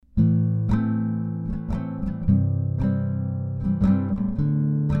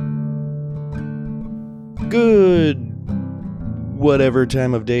Good whatever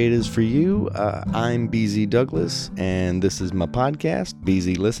time of day it is for you. I'm BZ Douglas, and this is my podcast,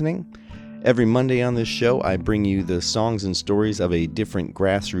 BZ Listening. Every Monday on this show, I bring you the songs and stories of a different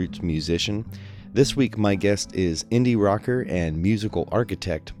grassroots musician. This week, my guest is indie rocker and musical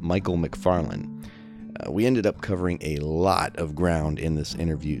architect Michael McFarland. We ended up covering a lot of ground in this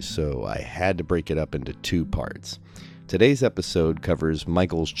interview, so I had to break it up into two parts. Today's episode covers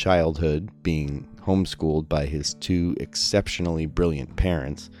Michael's childhood, being homeschooled by his two exceptionally brilliant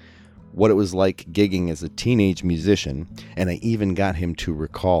parents, what it was like gigging as a teenage musician, and I even got him to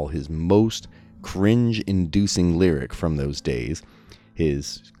recall his most cringe-inducing lyric from those days,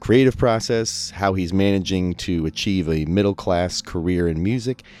 his creative process, how he's managing to achieve a middle-class career in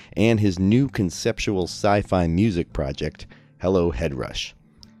music, and his new conceptual sci-fi music project, Hello Headrush.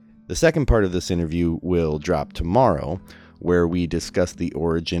 The second part of this interview will drop tomorrow, where we discuss the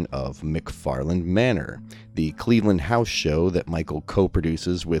origin of McFarland Manor, the Cleveland house show that Michael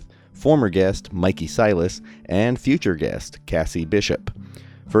co-produces with former guest Mikey Silas and future guest Cassie Bishop.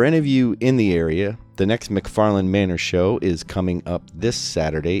 For any of you in the area, the next McFarland Manor show is coming up this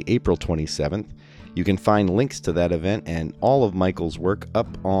Saturday, April 27th. You can find links to that event and all of Michael's work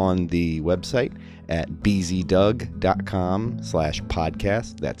up on the website at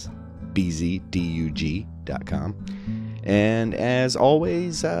bzdug.com/podcast. That's bzdug.com. And as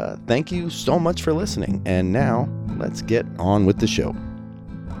always, thank you so much for listening. And now, let's get on with the show.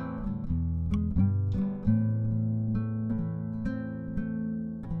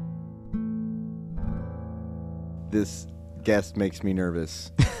 This guest makes me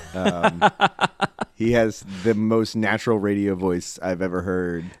nervous. He has the most natural radio voice I've ever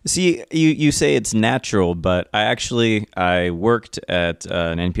heard. See, you say it's natural, but I worked at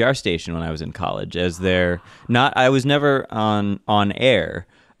an NPR station when I was in college I was never on air,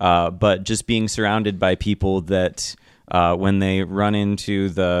 but just being surrounded by people that when they run into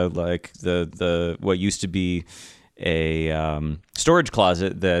the what used to be a storage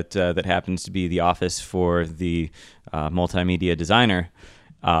closet that happens to be the office for the multimedia designer,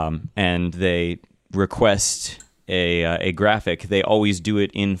 and they request a graphic, they always do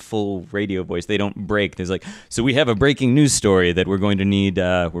it in full radio voice. They don't break. There's like, so we have a breaking news story that we're going to need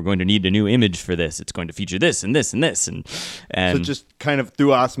a new image for this. It's going to feature this and this and this and so just kind of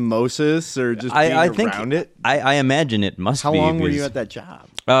through osmosis or just being around it. I imagine it must be. How long were you at that job?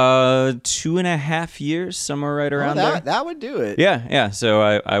 2.5 years, somewhere right around there. That would do it. Yeah. So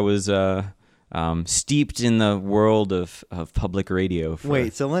I was steeped in the world of public radio.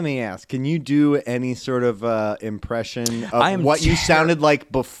 Wait, so let me ask, can you do any sort of impression of what you sounded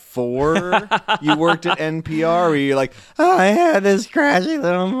like before you worked at NPR? Where you're like, oh, I had this crashy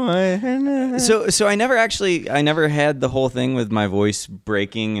little voice. So I never had the whole thing with my voice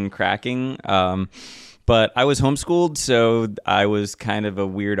breaking and cracking. But I was homeschooled, so I was kind of a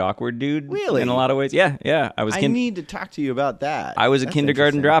weird, awkward dude. Really? In a lot of ways. Yeah. I need to talk to you about that. I was a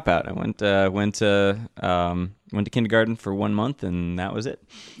kindergarten dropout. I went to kindergarten for 1 month, and that was it.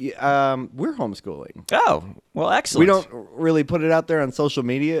 We're homeschooling. Oh, well, excellent. We don't really put it out there on social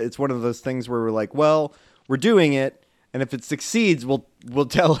media. It's one of those things where we're like, well, we're doing it. And if it succeeds, we'll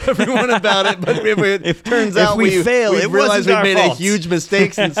tell everyone about it. But if it turns out we fail, we realize we made a huge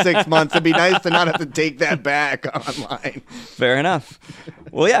mistake in 6 months. It'd be nice to not have to take that back online. Fair enough.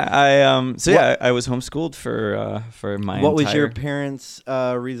 Well, yeah, I was homeschooled for my. What was your parents'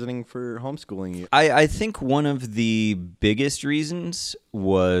 reasoning for homeschooling you? I think one of the biggest reasons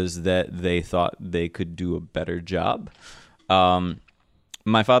was that they thought they could do a better job.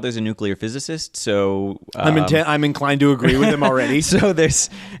 My father's a nuclear physicist, so I'm inclined to agree with him already.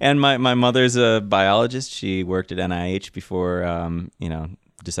 And my mother's a biologist. She worked at NIH before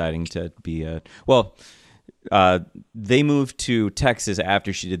deciding to be they moved to Texas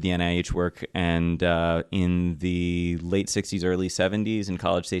after she did the NIH work, and in the late 60s, early 70s in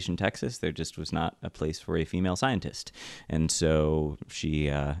College Station, Texas, there just was not a place for a female scientist. And so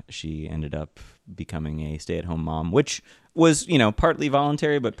she ended up becoming a stay-at-home mom, which was, partly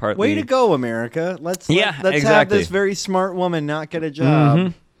voluntary, but partly... Way to go, America. Let's have this very smart woman not get a job. Mm-hmm.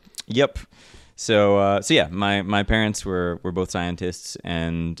 Yep. So yeah, my parents were both scientists,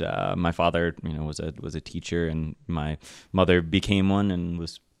 and my father, was a teacher, and my mother became one and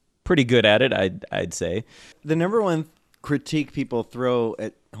was pretty good at it, I'd say. The number one critique people throw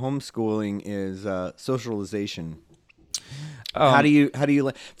at homeschooling is socialization. How do you?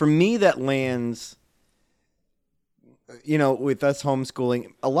 For me, that lands. With us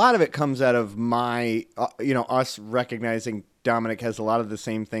homeschooling, a lot of it comes out of my, us recognizing Dominic has a lot of the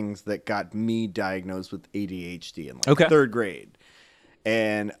same things that got me diagnosed with ADHD in third grade.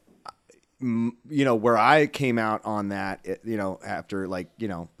 And, where I came out on that, after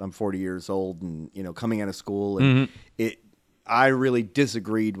I'm 40 years old and, coming out of school, and I really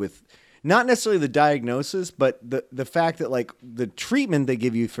disagreed with not necessarily the diagnosis, but the fact that like the treatment they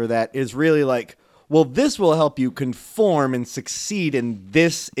give you for that is really like, well, this will help you conform and succeed in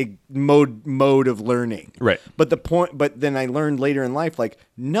this mode of learning. Right. But then I learned later in life, like,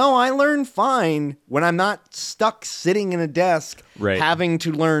 no, I learn fine when I'm not stuck sitting in a desk, having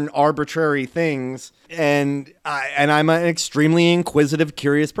to learn arbitrary things. And I'm an extremely inquisitive,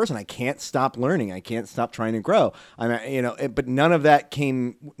 curious person. I can't stop learning. I can't stop trying to grow. But none of that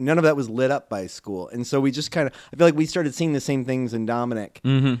was lit up by school. And so we just I feel like we started seeing the same things in Dominic,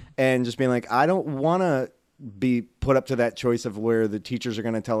 and just being like, I don't want to be put up to that choice of where the teachers are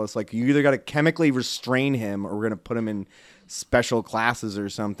going to tell us, like, you either got to chemically restrain him or we're going to put him in special classes or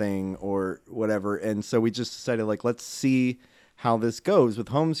something or whatever. And so we just decided, like, let's see how this goes with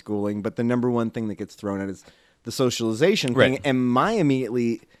homeschooling. But the number one thing that gets thrown at is the socialization thing. And my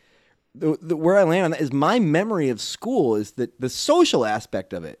immediately, where I land on that is my memory of school is that the social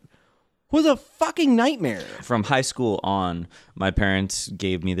aspect of it was a fucking nightmare. From high school on, my parents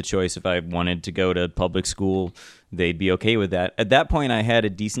gave me the choice if I wanted to go to public school. They'd be okay with that. At that point, I had a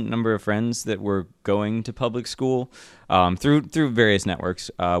decent number of friends that were going to public school through various networks.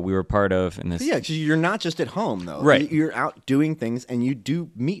 We were part of in this. Yeah, because you're not just at home though. Right. You're out doing things, and you do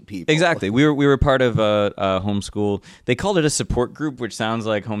meet people. Exactly. We were part of a homeschool. They called it a support group, which sounds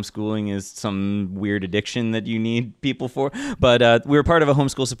like homeschooling is some weird addiction that you need people for. But we were part of a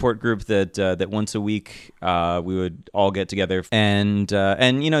homeschool support group that once a week we would all get together, and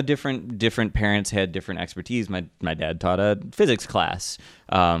different parents had different expertise. My dad taught a physics class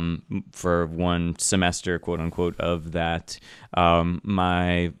for one semester, quote unquote, of that.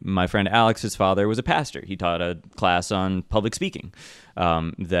 My friend Alex's father was a pastor. He taught a class on public speaking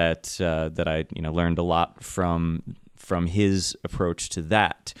that I learned a lot from his approach to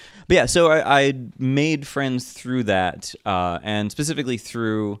that. But yeah, so I made friends through that, and specifically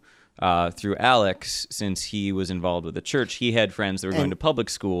through Alex, since he was involved with the church, he had friends that were going to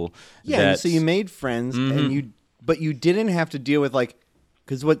public school. Yeah, so you made friends, but you didn't have to deal with, like,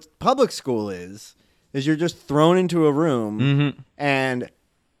 because what public school is you're just thrown into a room, and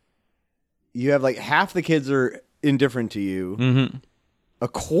you have like half the kids are indifferent to you, a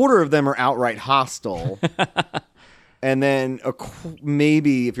quarter of them are outright hostile, and then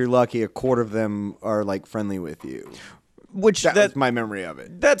maybe if you're lucky, a quarter of them are like friendly with you. That's my memory of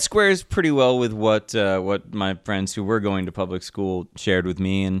it. That squares pretty well with what my friends who were going to public school shared with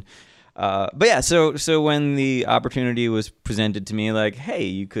me. And but yeah, so when the opportunity was presented to me, like, hey,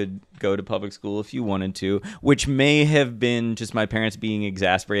 you could go to public school if you wanted to, which may have been just my parents being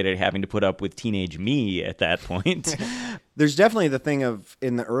exasperated having to put up with teenage me at that point. There's definitely the thing of,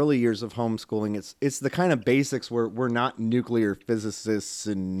 in the early years of homeschooling, it's the kind of basics where we're not nuclear physicists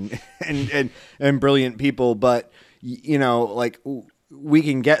and brilliant people, but like we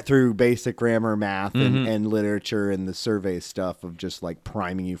can get through basic grammar, math, and literature and the survey stuff of just like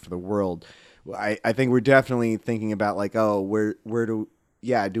priming you for the world. I think we're definitely thinking about like, oh, where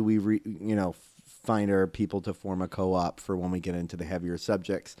do we find our people to form a co-op for when we get into the heavier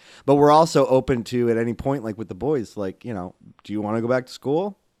subjects. But we're also open to, at any point, like with the boys, like, do you want to go back to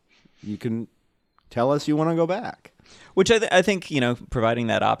school? You can tell us you want to go back. Which I think, providing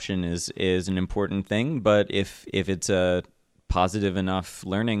that option is an important thing. But if it's a positive enough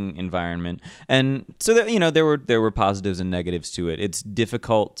learning environment, and so that, there were positives and negatives to it. It's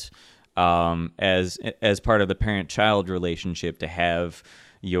difficult as part of the parent-child relationship to have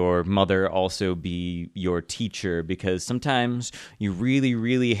your mother also be your teacher, because sometimes you really,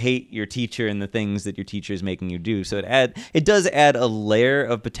 really hate your teacher and the things that your teacher is making you do. So it does add a layer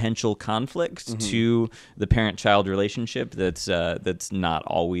of potential conflict to the parent-child relationship that's not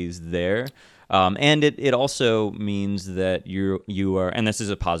always there. And it also means that you are, and this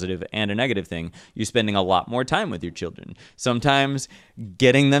is a positive and a negative thing, you're spending a lot more time with your children. Sometimes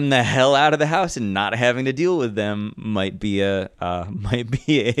getting them the hell out of the house and not having to deal with them might be a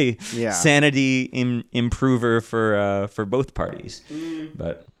sanity improver for both parties.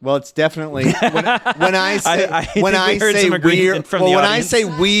 But well, it's definitely when I say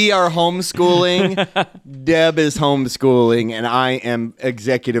we are homeschooling, Deb is homeschooling, and I am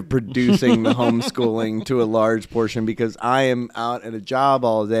executive producing the homeschooling to a large portion, because I am out at a job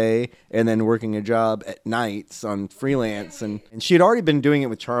all day and then working a job at nights on freelance, and she had already been doing it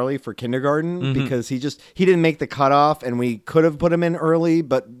with Charlie for kindergarten because he didn't make the cutoff, and we could have put him in early,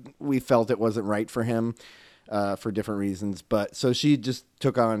 but we felt it wasn't right for him. For different reasons. But so she just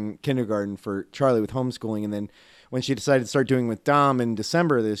took on kindergarten for Charlie with homeschooling. And then when she decided to start doing with Dom in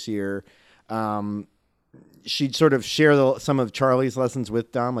December this year, she'd sort of share some of Charlie's lessons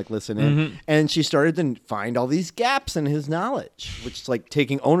with Dom, like listen in. And she started to find all these gaps in his knowledge, which is like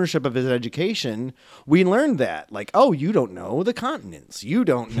taking ownership of his education. We learned that, like, oh, you don't know the continents. You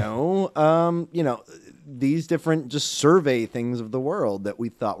don't know, these different just survey things of the world that we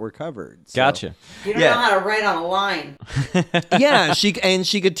thought were covered. So. Gotcha. You don't know how to write on a line. Yeah, she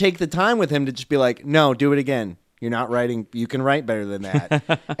could take the time with him to just be like, no, do it again. You're not writing. You can write better than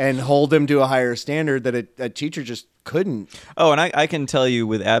that, and hold him to a higher standard that a teacher just couldn't. Oh, and I can tell you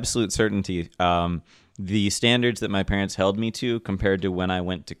with absolute certainty, the standards that my parents held me to compared to when I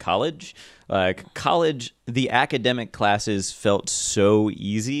went to college. Like college, the academic classes felt so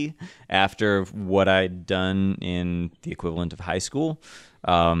easy after what I'd done in the equivalent of high school,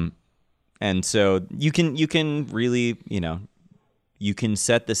 and so you can really, you can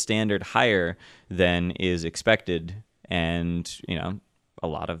set the standard higher than is expected, and a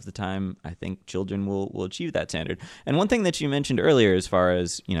lot of the time I think children will achieve that standard. And one thing that you mentioned earlier, as far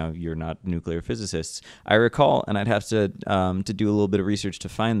as you're not nuclear physicists, I recall, and I'd have to do a little bit of research to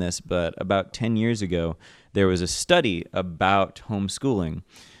find this, but about 10 years ago there was a study about homeschooling,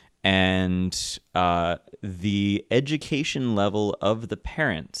 and the education level of the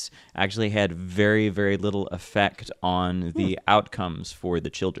parents actually had very, very little effect on the outcomes for the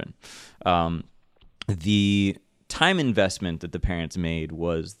children. The time investment that the parents made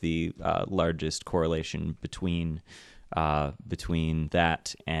was the largest correlation between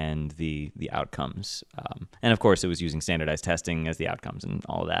that and the outcomes. And of course, it was using standardized testing as the outcomes and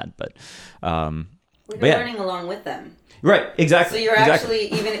all of that. But we're learning along with them. Right, exactly. So you're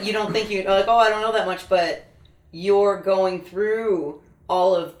actually, even you don't think you're like, oh, I don't know that much, but you're going through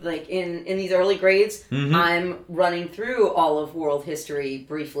all of, like, in these early grades, I'm running through all of world history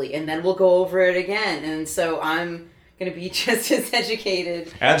briefly, and then we'll go over it again. And so I'm going to be just as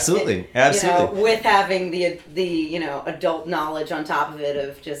educated. Absolutely. With having the adult knowledge on top of it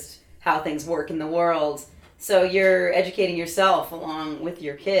of just how things work in the world. So you're educating yourself along with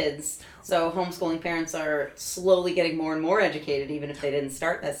your kids. So homeschooling parents are slowly getting more and more educated, even if they didn't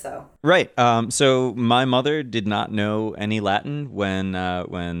start this. So right. So my mother did not know any Latin when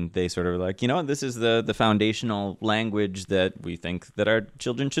they sort of were like, this is the foundational language that we think that our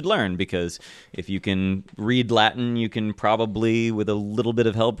children should learn, because if you can read Latin, you can probably, with a little bit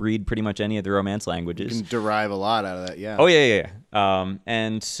of help, read pretty much any of the Romance languages. You can derive a lot out of that. Yeah. Oh yeah.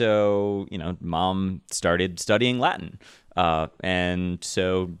 And so Mom started studying Latin, and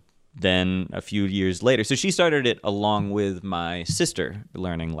so. Then a few years later, so she started it along with my sister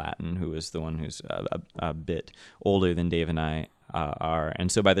learning Latin, who is the one who's a bit older than Dave and I are. And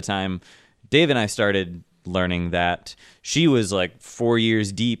so by the time Dave and I started learning that, she was like 4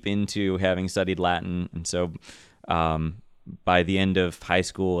 years deep into having studied Latin. And so by the end of high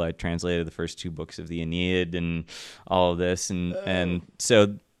school, I translated the first 2 books of the Aeneid and all of this. And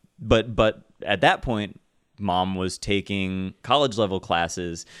so, but at that point, Mom was taking college level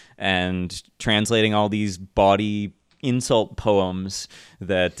classes and translating all these bawdy insult poems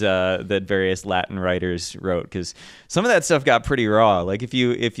that various Latin writers wrote, because some of that stuff got pretty raw. Like if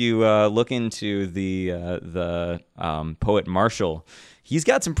you look into the poet Marshall, he's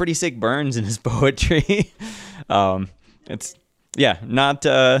got some pretty sick burns in his poetry. It's not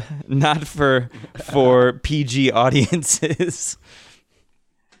for PG audiences.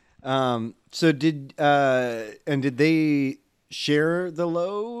 So did they share the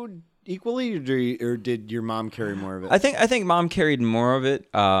load equally, or did your mom carry more of it? I think Mom carried more of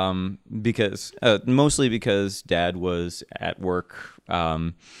it, because mostly because Dad was at work,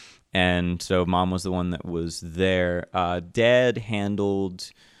 and so Mom was the one that was there. Dad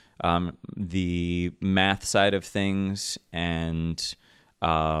handled the math side of things and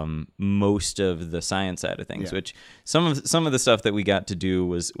most of the science side of things, which some of the stuff that we got to do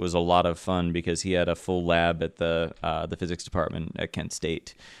was a lot of fun, because he had a full lab at the physics department at Kent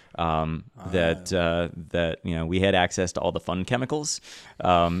State, that we had access to all the fun chemicals,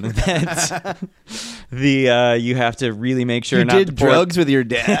 that you have to really make sure you not did to pour drugs with your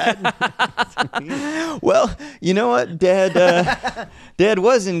dad. Well, you know what, Dad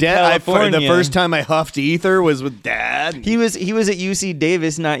was in California. The first time I huffed ether was with Dad. He was at UC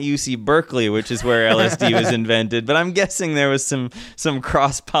Davis, not UC Berkeley, which is where LSD was invented. But I'm guessing there was some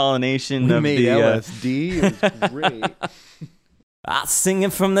cross-pollination we of made the LSD. It was great. I sing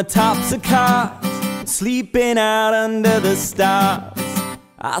it from the tops of cars, sleeping out under the stars.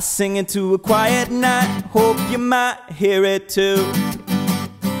 I sing it to a quiet night, hope you might hear it too.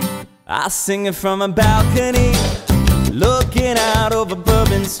 I sing it from a balcony, looking out over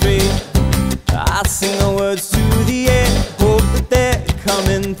Bourbon Street. I sing the words to the air, hope that they're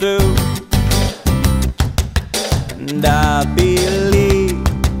coming through. And I believe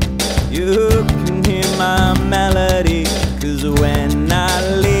you can hear my melody, 'cause when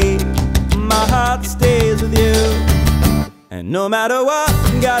I leave, my heart stays with you. And no matter what,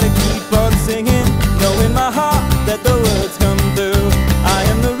 gotta keep on singing, knowing my heart that the words come through. I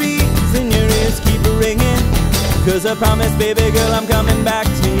am the reason your ears keep ringing, 'cause I promise, baby girl, I'm coming back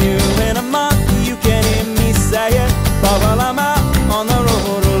to you. In a month, you can hear me say it, but while I'm out on the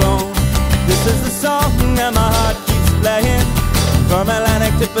road alone, this is the song that my heart keeps playing, from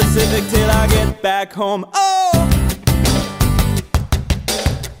Atlantic to Pacific till I get back home. Oh!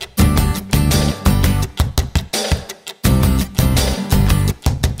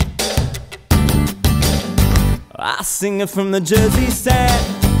 I sing it from the Jersey sand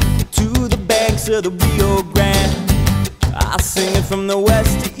to the banks of the Rio Grande. I sing it from the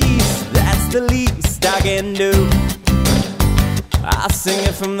west to east, that's the least I can do. I sing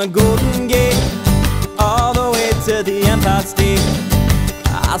it from the Golden Gate all the way to the Empire State.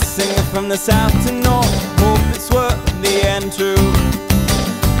 I sing it from the south to north, hope it's worthy and true.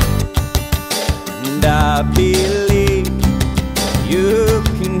 And I believe you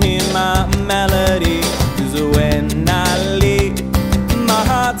can hear my melody, 'cause when I leave, my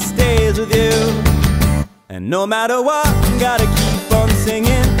heart stays with you. And no matter what, gotta keep on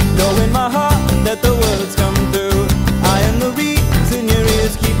singing, knowing my heart that the words come through. I am the reason your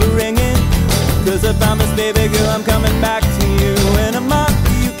ears keep ringing, 'cause I promise, baby girl, I'm coming back to you. In a month,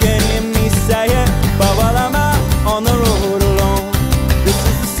 you can hear me say it, but while I'm out on the road alone, this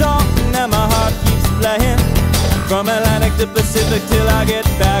is the song that my heart keeps playing, from Atlantic to Pacific till I get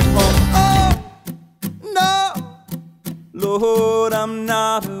back home. Oh, no, Lord, I'm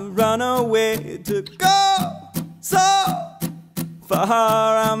not a runaway to go so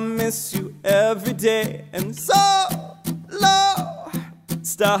far. I miss you every day, and so low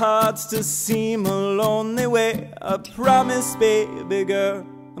starts to seem a lonely way. I promise, baby girl,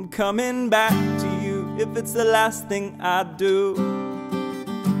 I'm coming back to you if it's the last thing I do.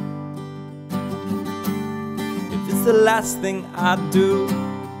 If it's the last thing I do.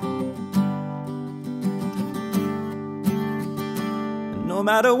 No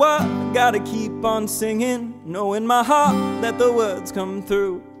matter what, gotta keep on singing, knowing my heart that the words come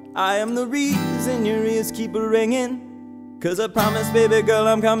through. I am the reason your ears keep ringing, 'cause I promise, baby girl,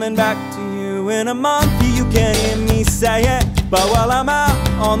 I'm coming back to you. In a month, you can hear me say it, but while I'm out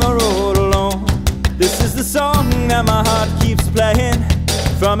on the road alone, this is the song that my heart keeps playing,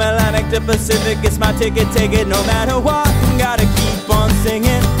 from Atlantic to Pacific, it's my ticket, take it no matter what. Gotta keep on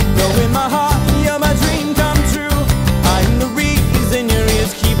singing, knowing my heart, you're my dream come true. I'm the reason your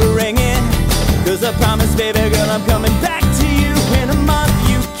ears keep ringing, 'cause I promise, baby girl, I'm coming back to you. In a month,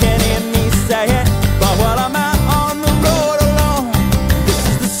 you can hear me say it, but while I'm out on the road alone, this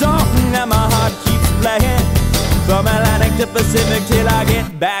is the song that my heart keeps playing, from Atlantic to Pacific till I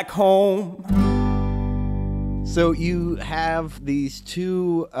get back home. So you have these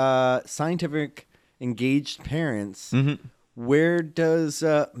two scientific engaged parents. Mm-hmm. Where does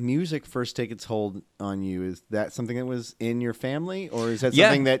music first take its hold on you? Is that something that was in your family, or is that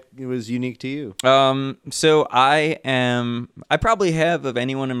something that was unique to you? So I probably have, of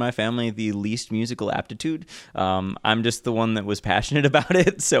anyone in my family, the least musical aptitude. I'm just the one that was passionate about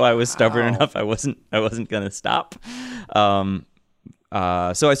it, so I was stubborn enough. I wasn't gonna stop.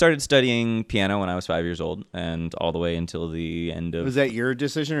 So I started studying piano when I was 5 years old, and all the way until the end of. Was that your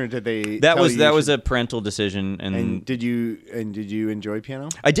decision, or did they? That was a parental decision, and did you enjoy piano?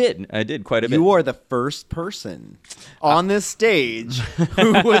 I did quite a bit. You are the first person on this stage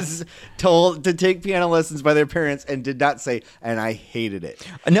who was told to take piano lessons by their parents and did not say, "And I hated it."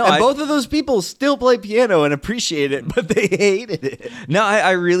 No, and both of those people still play piano and appreciate it, but they hated it. No,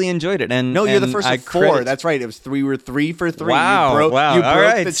 I really enjoyed it, and no, you're the first of four. That's right. It was we were 3 for 3. Wow. You broke all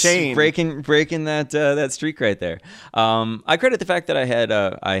right. the chain. Breaking that streak right there. I credit the fact that I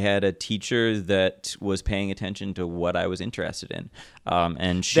had a teacher that was paying attention to what I was interested in,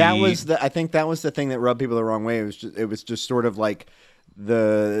 and she. I think that was the thing that rubbed people the wrong way. It was just sort of like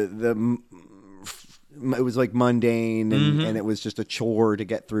it was like mundane, and it was just a chore to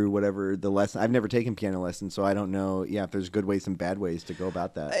get through whatever the lesson. I've never taken piano lessons, so I don't know. Yeah, if there's good ways and bad ways to go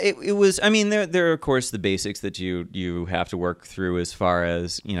about that. It was. I mean, there are of course the basics that you have to work through as far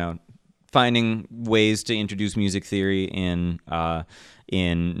as finding ways to introduce music theory in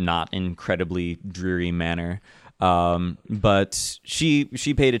not incredibly dreary manner. But she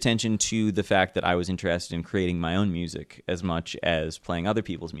paid attention to the fact that I was interested in creating my own music as much as playing other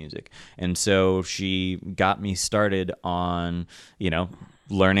people's music. And so she got me started on,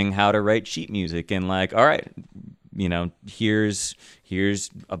 learning how to write sheet music, and like, all right, here's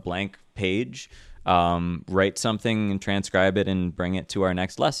a blank page. write something and transcribe it and bring it to our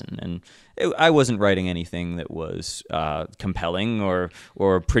next lesson. And I wasn't writing anything that was compelling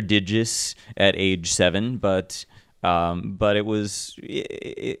or prodigious at age 7, but it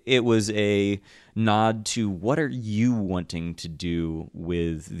was a nod to what are you wanting to do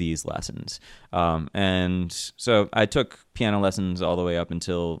with these lessons. And so I took piano lessons all the way up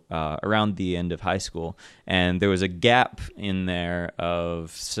until around the end of high school. And there was a gap in there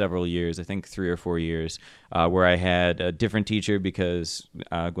of several years, I think 3 or 4 years, where I had a different teacher because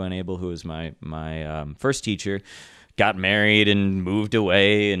Gwen Abel, who was my first teacher, got married and moved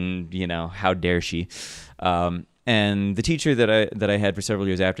away, and how dare she. And the teacher that I had for several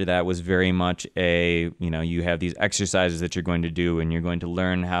years after that was very much you have these exercises that you're going to do, and you're going to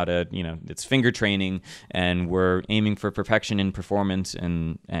learn how to, it's finger training, and we're aiming for perfection in performance,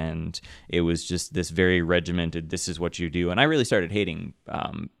 and it was just this very regimented, this is what you do. And I really started hating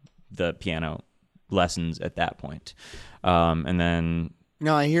the piano lessons at that point. And then...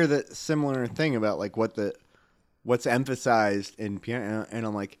 No, I hear the similar thing about like what's emphasized in piano, and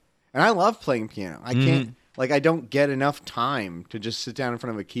I'm like, and I love playing piano. I can't... Like, I don't get enough time to just sit down in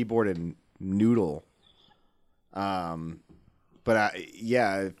front of a keyboard and noodle. But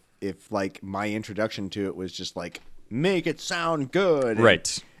if like my introduction to it was just like, make it sound good.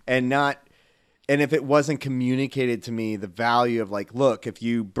 Right. And if it wasn't communicated to me, the value of like, look, if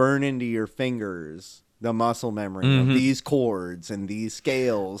you burn into your fingers the muscle memory of these chords and these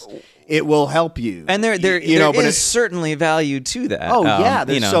scales, it will help you. And there is certainly value to that. Oh, yeah,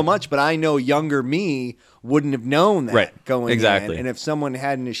 there's so much. But I know younger me wouldn't have known that going in. And if someone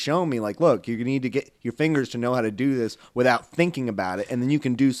hadn't shown me, like, look, you need to get your fingers to know how to do this without thinking about it, and then you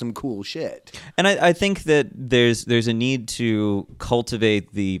can do some cool shit. And I think that there's a need to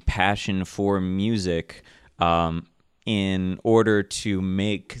cultivate the passion for music in order to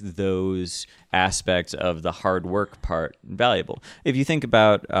make those aspects of the hard work part valuable. If you think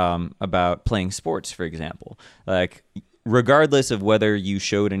about playing sports, for example, like regardless of whether you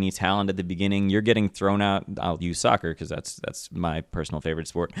showed any talent at the beginning, you're getting thrown out. I'll use soccer because that's my personal favorite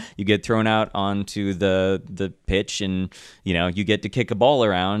sport. You get thrown out onto the pitch, and you get to kick a ball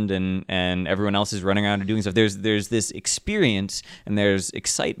around, and everyone else is running around and doing stuff. There's this experience and there's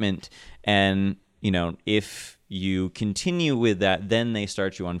excitement, and if you continue with that, then they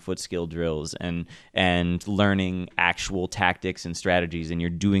start you on foot skill drills and learning actual tactics and strategies, and you're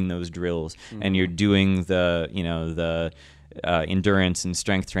doing those drills, and you're doing the endurance and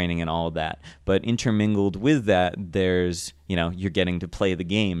strength training and all of that. But intermingled with that, there's you're getting to play the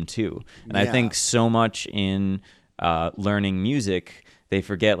game too. And I think so much in learning music, they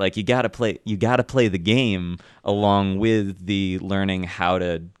forget, like, you gotta play the game along with the learning how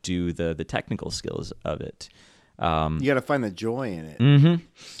to do the technical skills of it. You got to find the joy in it. Mm-hmm.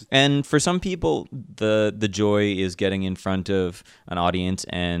 And for some people, the joy is getting in front of an audience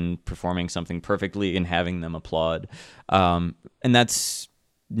and performing something perfectly and having them applaud. And that's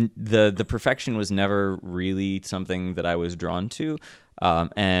the perfection was never really something that I was drawn to.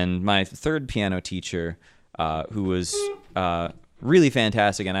 And my third piano teacher, who was really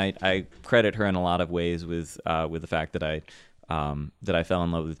fantastic, and I credit her in a lot of ways with the fact that I fell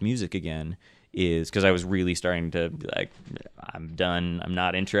in love with music again, is because I was really starting to be like, I'm done. I'm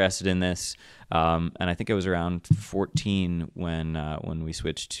not interested in this. And I think I was around 14 when we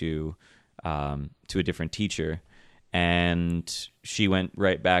switched to a different teacher, and she went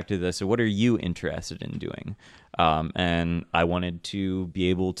right back to this. So what are you interested in doing? And I wanted to be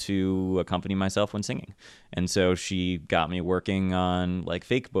able to accompany myself when singing. And so she got me working on like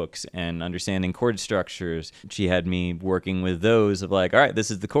fake books and understanding chord structures. She had me working with those of like, all right,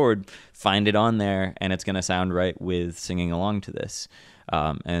 this is the chord, find it on there, and it's going to sound right with singing along to this.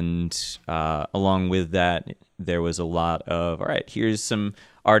 And along with that, there was a lot of, all right, here's some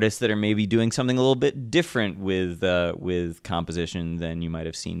artists that are maybe doing something a little bit different with composition than you might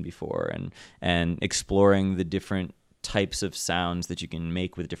have seen before, and exploring the different types of sounds that you can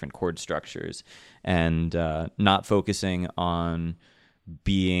make with different chord structures, and not focusing on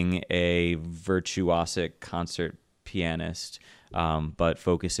being a virtuosic concert pianist, but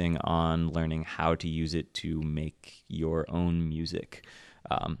focusing on learning how to use it to make your own music.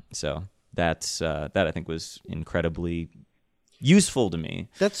 So that I think was incredibly useful to me.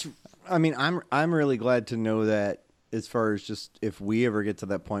 I'm really glad to know that, as far as just if we ever get to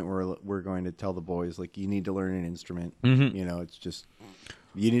that point where we're going to tell the boys, like, you need to learn an instrument. It's just,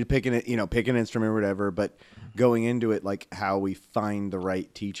 you need to pick an instrument or whatever, but going into it, like, how we find the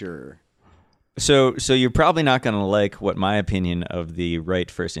right teacher. So you're probably not going to like what my opinion of the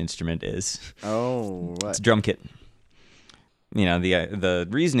right first instrument is. Oh, what? It's a drum kit. The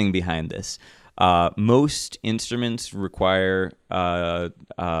reasoning behind this. Most instruments require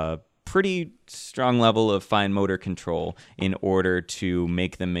pretty strong level of fine motor control in order to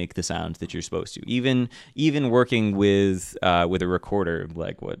make them make the sounds that you're supposed to. Even working with a recorder,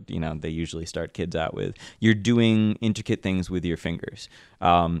 like what they usually start kids out with, you're doing intricate things with your fingers.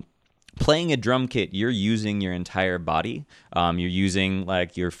 Playing a drum kit, you're using your entire body. You're using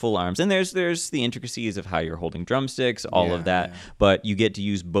like your full arms, and there's the intricacies of how you're holding drumsticks, all of that. Yeah. But you get to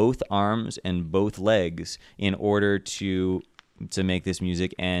use both arms and both legs in order to make this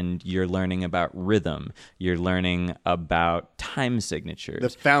music, and you're learning about rhythm. You're learning about time signatures, the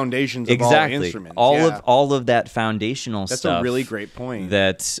foundations of all instruments. All of that foundational stuff. That's a really great point.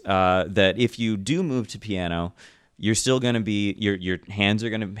 That if you do move to piano, you're still going to be, your hands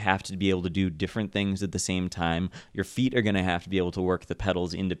are going to have to be able to do different things at the same time. Your feet are going to have to be able to work the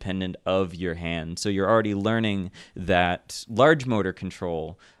pedals independent of your hands. So you're already learning that large motor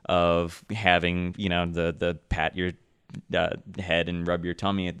control of having, the pat your head and rub your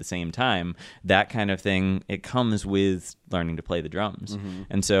tummy at the same time. That kind of thing, it comes with learning to play the drums. Mm-hmm.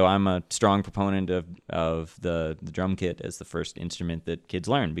 And so I'm a strong proponent of the drum kit as the first instrument that kids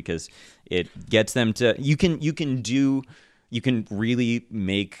learn, because it gets them to, you can really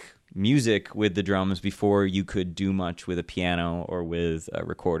make music with the drums before you could do much with a piano or with a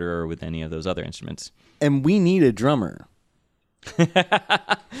recorder or with any of those other instruments. And we need a drummer.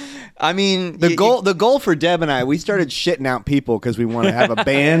 I mean, the goal for Deb and I, we started shitting out people because we want to have a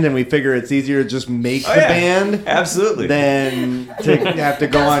band, and we figure it's easier to just make the band, absolutely, than to have to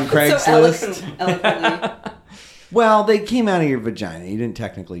go on Craigslist. So eloquently. Well, they came out of your vagina. You didn't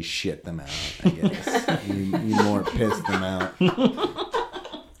technically shit them out, I guess. you more pissed them out.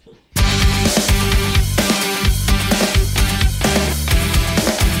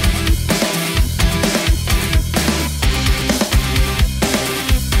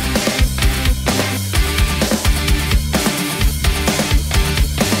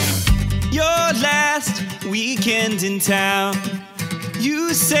 Weekend in town,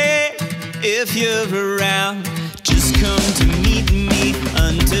 you say if you're around, just come to meet me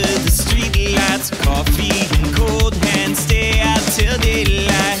under the street lights. Coffee and cold hands, stay out till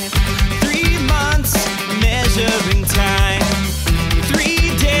daylight. 3 months measuring time,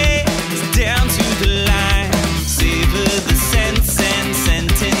 3 days down to the line. Savor the cents and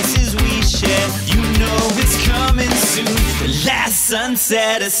sentences we share. You know it's coming soon, the last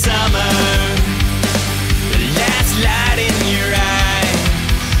sunset of summer. Last light in your eye,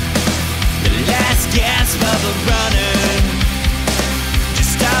 the last gasp of a runner.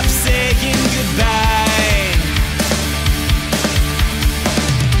 Just stop saying goodbye.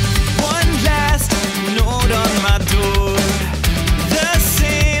 One last note on my door, the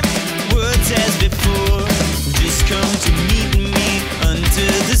same words as before. Just come to meet me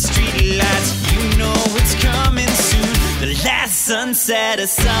under the street lights. You know it's coming soon, the last sunset of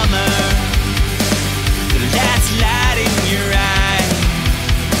summer. Last light in your eye,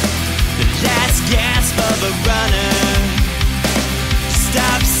 the last gasp of a runner.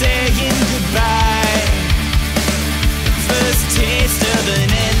 Stop saying goodbye. The first taste of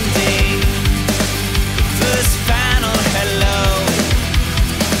an ending, the first final hello.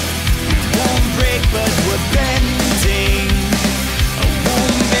 We won't break, but we're bending. I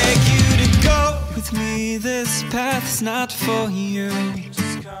won't beg you to go with me. This path's not for you.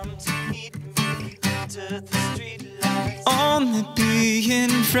 Just come to meet me. The street lights. Only being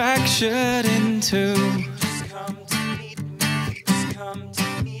fractured in two. Just come to meet me. Just come to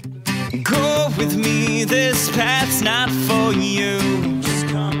meet me. Go with me, this path's not for you. Just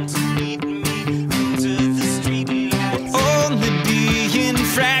come to meet me under the street lights. Only being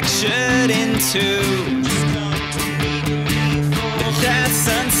fractured in two. Just come to meet me for the last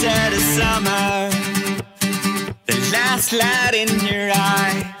sunset of summer. The last light in your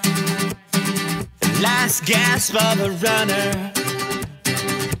eye. Last gasp of a runner.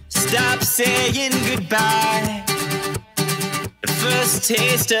 Stop saying goodbye. The first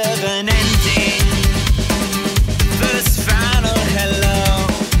taste of an ending. First final hello.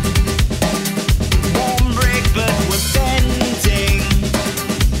 Won't break, but we're bending.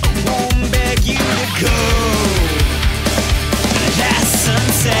 I won't beg you to go. The last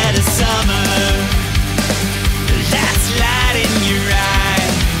sunset of summer. The last light in your eye.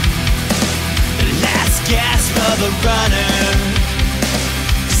 Gasp of a runner.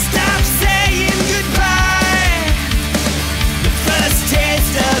 Stop saying goodbye. The first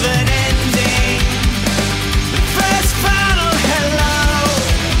taste of an ending. The first final hello.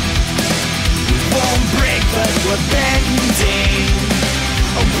 We won't break, but we're bending.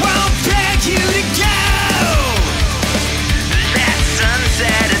 I won't beg you to go.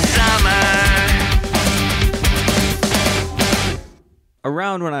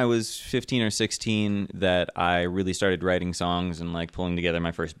 around when I was 15 or 16 that I really started writing songs and like pulling together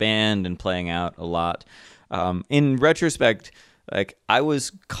my first band and playing out a lot. In retrospect, like I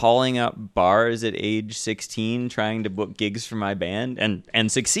was calling up bars at age 16 trying to book gigs for my band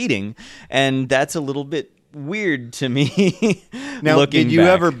and succeeding, and that's a little bit weird to me. Now, did you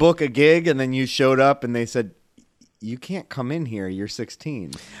ever book a gig and then you showed up and they said, you can't come in here, you're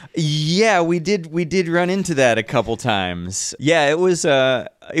 16? Yeah, we did run into that a couple times. Yeah, it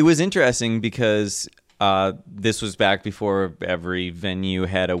was interesting because this was back before every venue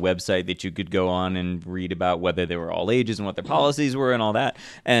had a website that you could go on and read about whether they were all ages and what their policies were and all that.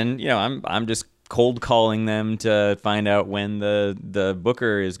 And I'm just cold calling them to find out when the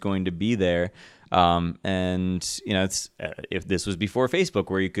booker is going to be there. And it's if this was before Facebook,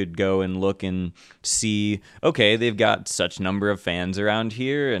 where you could go and look and see, okay, they've got such number of fans around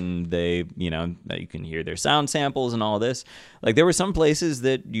here, and they, that you can hear their sound samples and all this. Like there were some places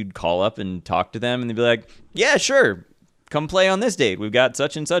that you'd call up and talk to them, and they'd be like, yeah, sure, come play on this date. We've got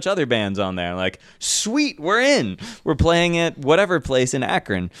such and such other bands on there. Like, sweet, we're in. We're playing at whatever place in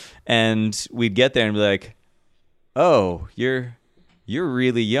Akron, and we'd get there and be like, oh, you're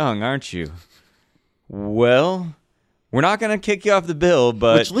really young, aren't you? Well, we're not going to kick you off the bill,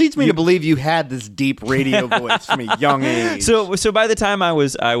 but... Which leads me to believe you had this deep radio voice from a young age. So by the time I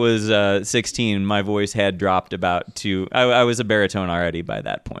was 16, my voice had dropped about to... I was a baritone already by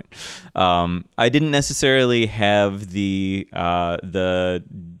that point. I didn't necessarily have the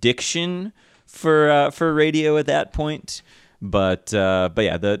diction for radio at that point, but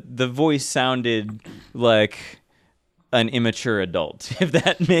yeah, the voice sounded like an immature adult, if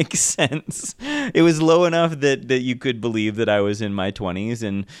that makes sense. It was low enough that you could believe that I was in my 20s,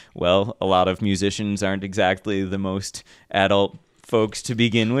 and, well, a lot of musicians aren't exactly the most adult folks to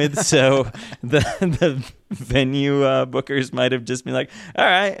begin with, so the venue bookers might have just been like, all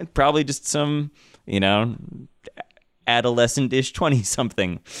right, probably just some, adolescent-ish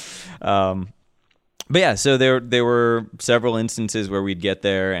 20-something. But yeah, so there were several instances where we'd get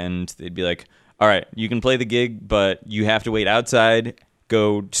there, and they'd be like, all right, you can play the gig, but you have to wait outside,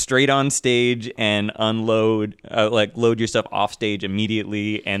 go straight on stage and unload, load your stuff off stage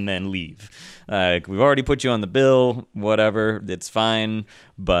immediately and then leave. We've already put you on the bill, whatever, it's fine.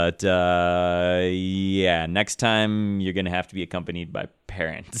 But yeah, next time you're going to have to be accompanied by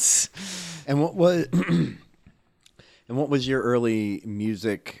parents. And what was your early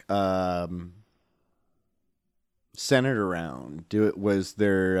music centered around?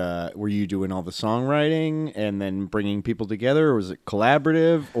 Were you doing all the songwriting and then bringing people together, or was it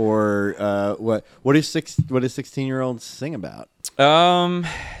collaborative, or what does 16-year-olds sing about?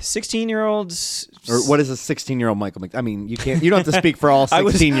 16-year-olds, or what is a 16-year-old Michael I mean, you don't have to speak for all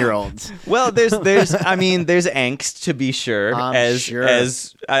 16-year-olds. Well, there's angst, to be sure.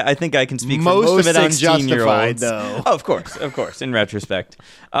 As I think I can speak most for most of it 16-year-olds, though. Oh, of course, in retrospect.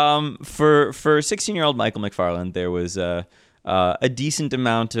 For 16-year-old Michael McFarland, there was a decent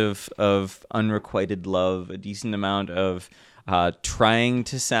amount of unrequited love, a decent amount of trying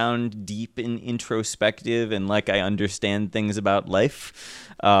to sound deep and introspective and like I understand things about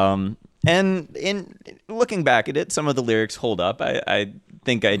life. And in looking back at it, some of the lyrics hold up. I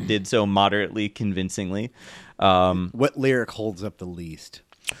think I did so moderately convincingly. What lyric holds up the least?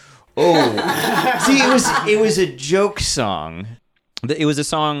 Oh, see, it was a joke song. It was a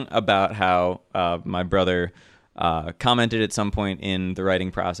song about how my brother commented at some point in the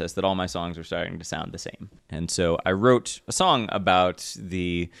writing process that all my songs were starting to sound the same. And so I wrote a song about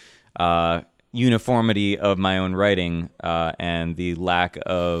the uniformity of my own writing and the lack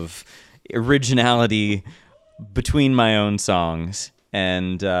of originality between my own songs.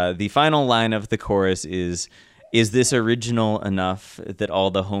 And the final line of the chorus is this original enough that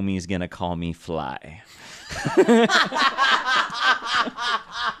all the homies gonna call me fly?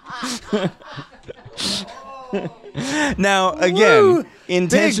 Now, again,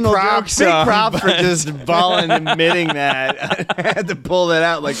 intentional joke song. Big props for just admitting that. I had to pull that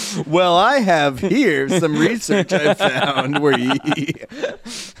out. Like, well, I have here some research I found where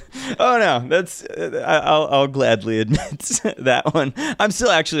Oh no, that's I'll gladly admit that one. I'm still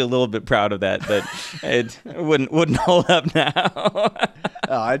actually a little bit proud of that, but it wouldn't hold up now.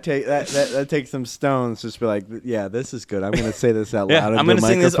 I take that takes some stones. Just be like, yeah, this is good. I'm going to say this out loud. I'm going to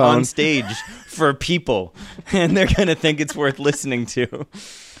sing this on stage for people, and they're going to think it's worth listening to.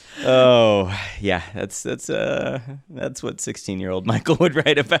 Oh yeah, that's what 16-year-old Michael would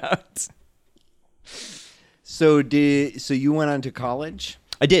write about. So you went on to college?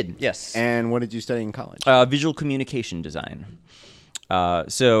 I did, yes. And what did you study in college? Visual communication design.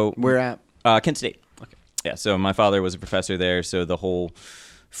 So where at? Kent State. Okay. Yeah, so my father was a professor there, so the whole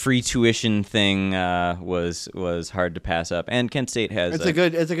free tuition thing was hard to pass up. And Kent State has it's a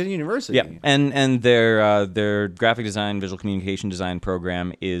good university. Yeah, and their graphic design, visual communication design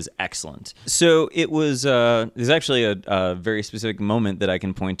program is excellent. So there's actually a very specific moment that I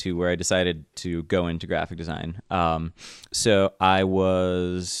can point to where I decided to go into graphic design. So I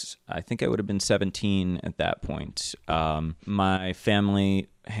think I would have been 17 at that point. My family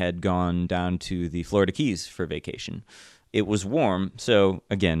had gone down to the Florida Keys for vacation. It was warm, so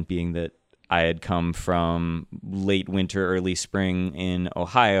again, being that I had come from late winter, early spring in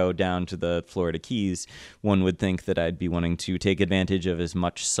Ohio down to the Florida Keys, one would think that I'd be wanting to take advantage of as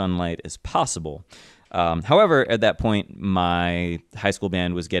much sunlight as possible. However, at that point, my high school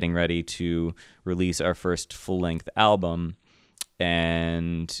band was getting ready to release our first full-length album,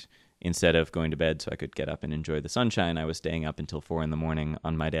 and instead of going to bed so I could get up and enjoy the sunshine, I was staying up until 4 a.m.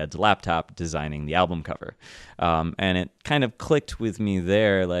 on my dad's laptop designing the album cover. And it kind of clicked with me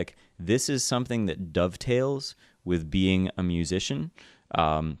there, like, this is something that dovetails with being a musician.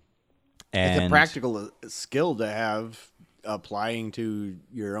 And it's a practical skill to have applying to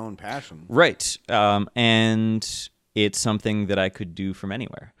your own passion. Right. And it's something that I could do from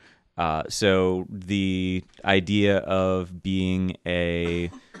anywhere. So the idea of being a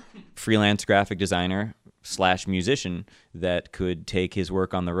freelance graphic designer / musician that could take his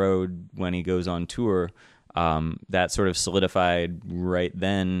work on the road when he goes on tour, that sort of solidified right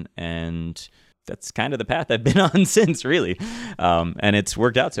then, and that's kind of the path I've been on since, really. And it's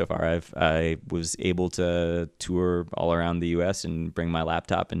worked out so far. I was able to tour all around the U.S. and bring my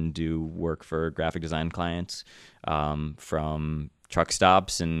laptop and do work for graphic design clients, from truck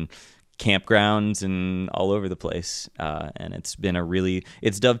stops and campgrounds and all over the place. And it's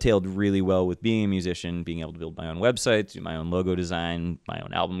dovetailed really well with being a musician, being able to build my own websites, do my own logo design, my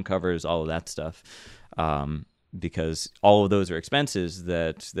own album covers, all of that stuff. Because all of those are expenses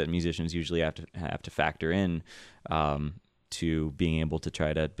that musicians usually have to factor in, to being able to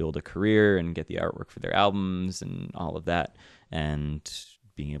try to build a career and get the artwork for their albums and all of that. And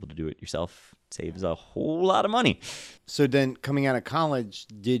being able to do it yourself saves a whole lot of money. So then, coming out of college,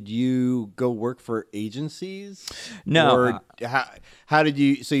 did you go work for agencies? No. Or how did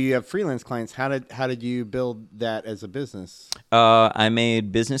you? So you have freelance clients. How did you build that as a business? I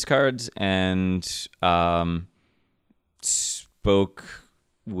made business cards and spoke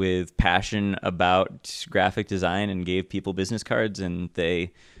with passion about graphic design and gave people business cards, and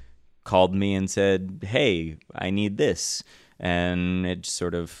they called me and said, "Hey, I need this." And it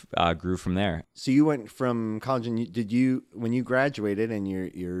sort of grew from there. So you went from college, and when you graduated and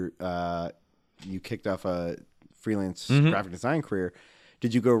you kicked off a freelance graphic design career,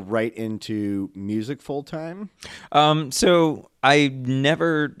 did you go right into music full time? So I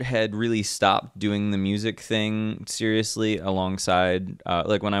never had really stopped doing the music thing seriously alongside,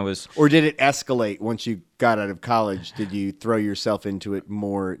 like when I was... Or did it escalate once you got out of college? Did you throw yourself into it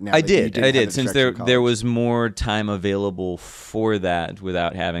more now? I did, since there was more time available for that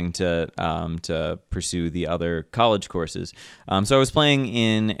without having to pursue the other college courses. So I was playing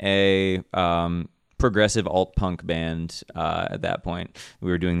in a... progressive alt-punk band at that point.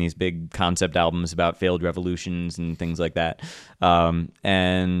 We were doing these big concept albums about failed revolutions and things like that. So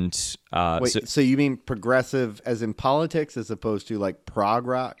you mean progressive as in politics as opposed to like prog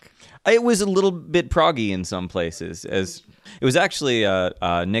rock? It was a little bit proggy in some places. As it was actually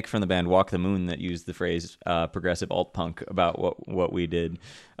Nick from the band Walk the Moon that used the phrase progressive alt-punk about what we did.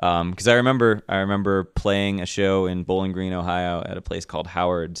 Because I remember playing a show in Bowling Green, Ohio at a place called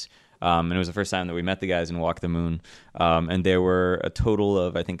Howard's. And it was the first time that we met the guys in Walk the Moon. And there were a total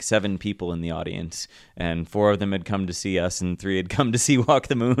of, I think, 7 people in the audience. And 4 of them had come to see us, and 3 had come to see Walk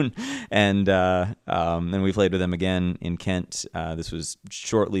the Moon. And then we played with them again in Kent. This was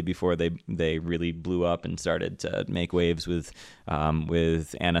shortly before they really blew up and started to make waves with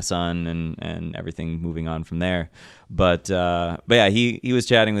Anna Sun and everything moving on from there. But yeah, he was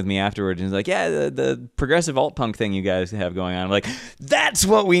chatting with me afterwards, and he's like, "Yeah, the progressive alt punk thing you guys have going on." I'm like, "That's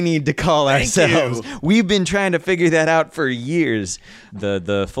what we need to call ourselves." We've been trying to figure that out for years.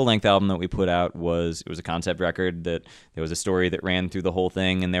 The full length album that we put out was a concept record that there was a story that ran through the whole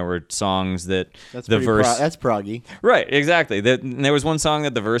thing, and there were songs that that's proggy, right? Exactly. There was one song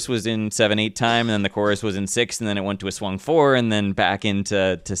that the verse was in 7/8 time, and then the chorus was in 6, and then it went to a swung 4, and then back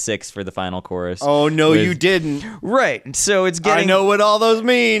into 6 for the final chorus. Oh no, you didn't. Right, so it's getting... I know what all those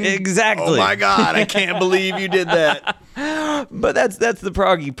mean. Exactly. Oh my God, I can't believe you did that. But that's the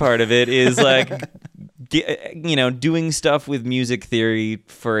proggy part of it, is like doing stuff with music theory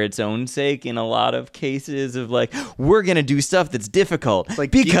for its own sake in a lot of cases of like, we're going to do stuff that's difficult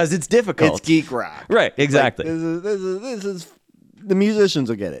because it's difficult. It's geek rock. Right, exactly. Like, this is the musicians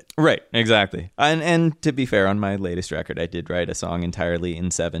will get it. Right, exactly. And to be fair, on my latest record, I did write a song entirely in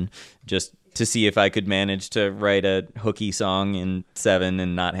 7, just to see if I could manage to write a hooky song in 7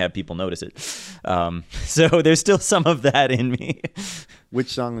 and not have people notice it. So there's still some of that in me. Which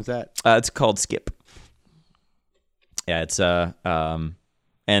song was that? It's called Skip. Yeah, it's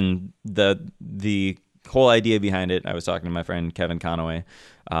and the whole idea behind it, I was talking to my friend Kevin Conaway,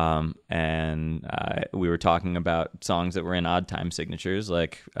 and we were talking about songs that were in odd time signatures,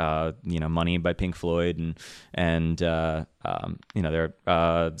 like Money by Pink Floyd, and there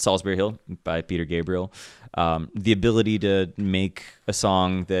Salisbury Hill by Peter Gabriel. The ability to make a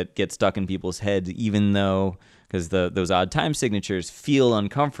song that gets stuck in people's heads, even though, because those odd time signatures feel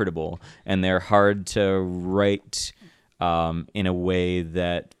uncomfortable and they're hard to write in a way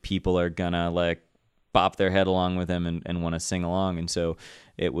that people are gonna like bop their head along with them and want to sing along. And so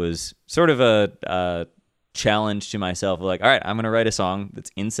it was sort of a challenge to myself, like, all right, I'm going to write a song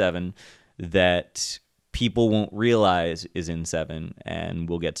that's in 7 that people won't realize is in 7 and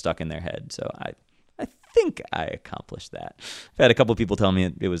will get stuck in their head. So I think I accomplished that. I've had a couple people tell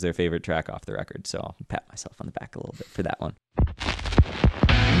me it was their favorite track off the record, so I'll pat myself on the back a little bit for that one.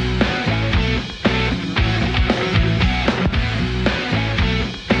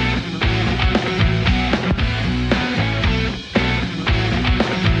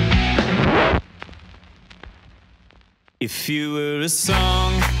 If you were a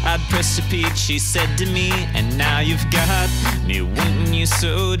song, I'd press repeat, she said to me. And now you've got me wanting you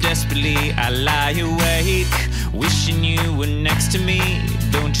so desperately. I lie awake, wishing you were next to me.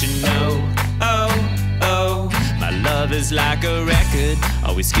 Don't you know? Oh, my love is like a record,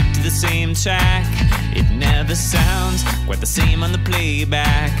 always skip to the same track. It never sounds quite the same on the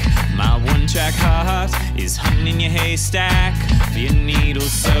playback. My one-track heart is hunting in your haystack for your needle.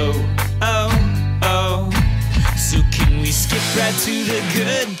 So, oh. So can we skip right to the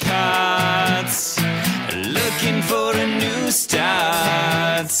good parts? Looking for a new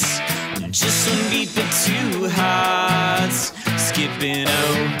start. Just one beat but 2 hearts. Skipping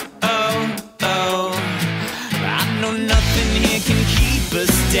oh. I know nothing here can keep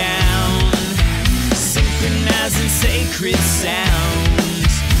us down. Synchronizing sacred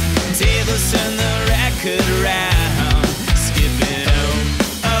sounds. Tables turn the record around. Skipping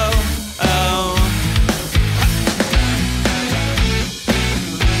oh.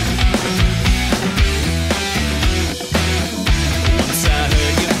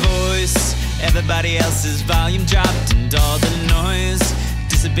 Everybody else's volume dropped and all the noise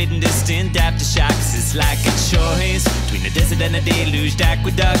dissipating distant aftershocks. It's like a choice between a desert and a deluged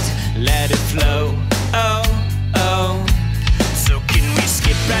aqueduct. Let it flow, oh. So can we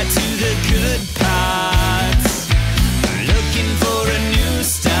skip right to the good parts? Looking for a new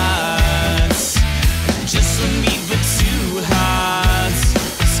start. Just one beat but 2 hearts.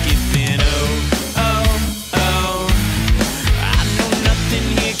 Skipping oh. I know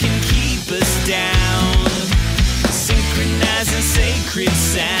nothing here can keep us down. Synchronizing sacred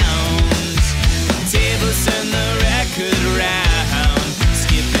sounds. Tables turn the record around.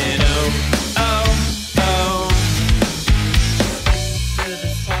 Skipping oh. To the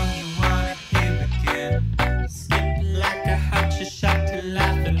song.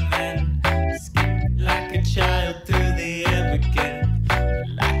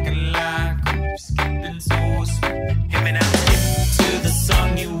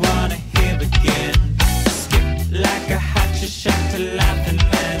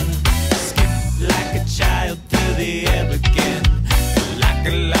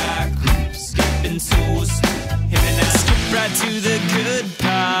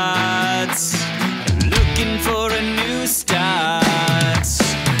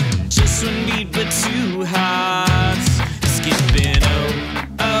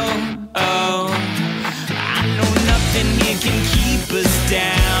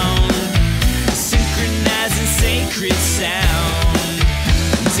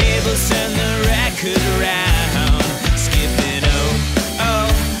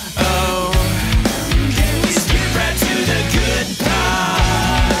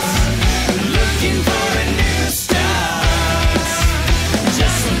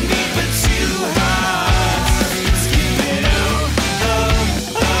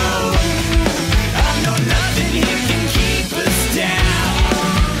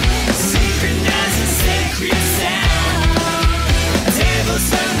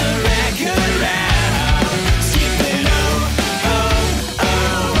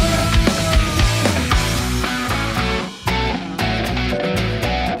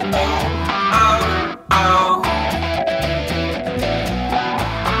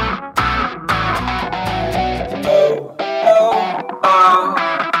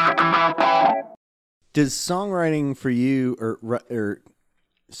 Does songwriting for you or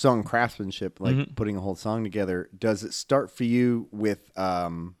song craftsmanship, like putting a whole song together, does it start for you with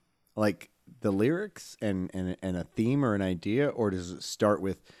like the lyrics and a theme or an idea, or does it start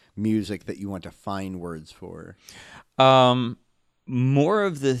with music that you want to find words for? More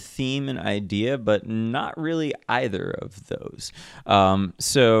of the theme and idea, but not really either of those.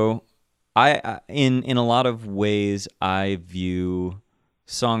 So I in a lot of ways, I view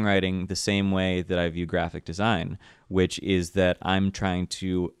songwriting the same way that I view graphic design, which is that I'm trying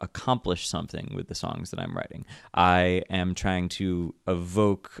to accomplish something with the songs that I'm writing. I am trying to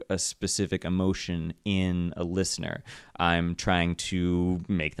evoke a specific emotion in a listener. I'm trying to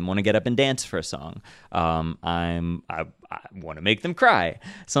make them want to get up and dance for a song. I want to make them cry,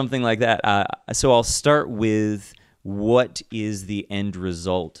 something like that. So I'll start with what is the end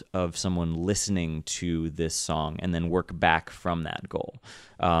result of someone listening to this song and then work back from that goal.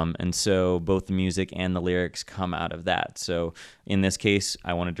 And so both the music and the lyrics come out of that. So in this case,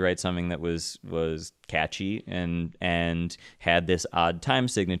 I wanted to write something that was catchy and had this odd time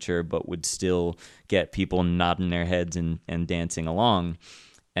signature, but would still get people nodding their heads and dancing along.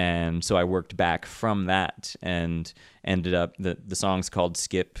 And so I worked back from that and ended up, the song's called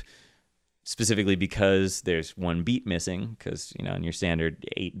Skip, specifically because there's one beat missing, because in your standard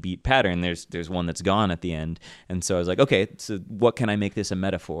 8-beat pattern there's one that's gone at the end. And so I was like, okay, so what can I make this a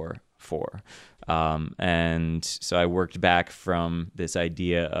metaphor for? And so I worked back from this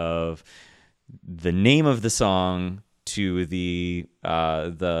idea of the name of the song to the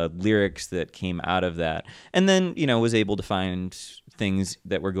lyrics that came out of that, and then was able to find things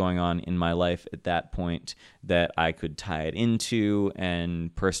that were going on in my life at that point that I could tie it into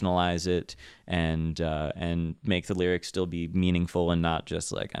and personalize it and make the lyrics still be meaningful and not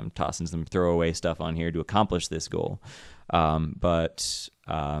just like I'm tossing some throwaway stuff on here to accomplish this goal. But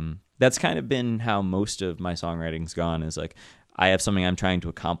that's kind of been how most of my songwriting's gone, is like I have something I'm trying to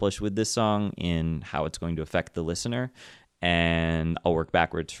accomplish with this song in how it's going to affect the listener, and I'll work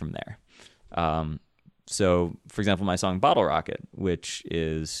backwards from there. So, for example, my song Bottle Rocket, which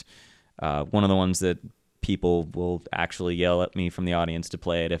is one of the ones that people will actually yell at me from the audience to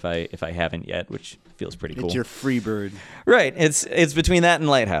play it if I haven't yet, which feels pretty cool. It's your Freebird. Right. It's between that and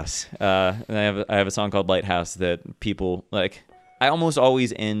Lighthouse. And I have a song called Lighthouse that people like. I almost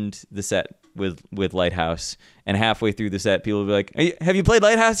always end the set with Lighthouse, and halfway through the set, people will be like, have you played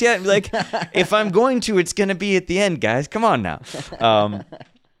Lighthouse yet? And be like, if I'm going to, it's going to be at the end, guys. Come on now.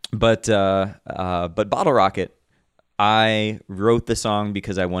 But Bottle Rocket, I wrote the song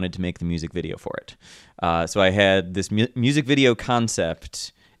because I wanted to make the music video for it. So I had this music video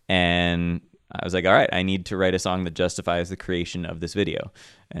concept, and I was like, all right, I need to write a song that justifies the creation of this video.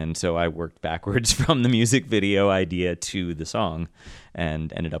 And so I worked backwards from the music video idea to the song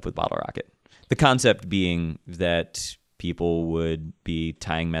and ended up with Bottle Rocket. The concept being that people would be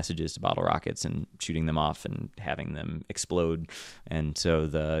tying messages to bottle rockets and shooting them off and having them explode. And so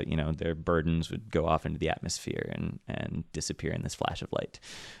their burdens would go off into the atmosphere and disappear in this flash of light.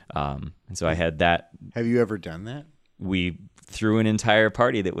 And so I had that. Have you ever done that? We threw an entire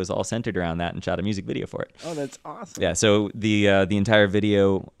party that was all centered around that and shot a music video for it. Oh, that's awesome. Yeah, so the entire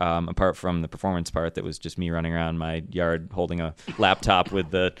video, apart from the performance part that was just me running around my yard holding a laptop with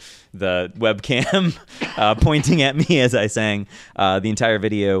the webcam pointing at me as I sang, the entire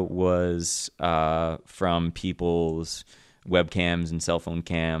video was from people's webcams and cell phone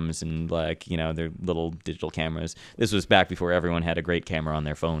cams and their little digital cameras. This was back before everyone had a great camera on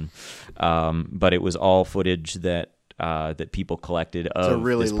their phone, but it was all footage that people collected of it's a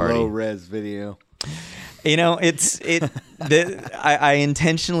really this party. low res video. I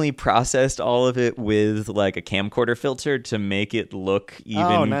intentionally processed all of it with like a camcorder filter to make it look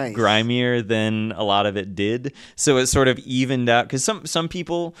even grimier than a lot of it did. So it sort of evened out, because some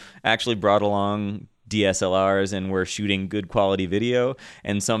people actually brought along DSLRs and were shooting good quality video,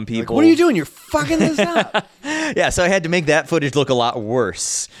 and some people, what are you doing? You're fucking this up. Yeah, so I had to make that footage look a lot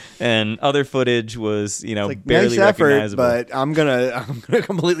worse, and other footage was like, barely nice effort, recognizable. but I'm gonna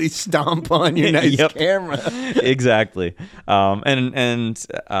completely stomp on your nice camera. Exactly. And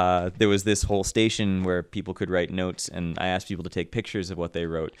there was this whole station where people could write notes, and I asked people to take pictures of what they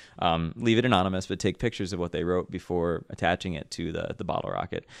wrote. Leave it anonymous, but take pictures of what they wrote before attaching it to the bottle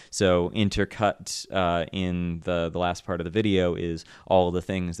rocket. So intercut in the last part of the video is all the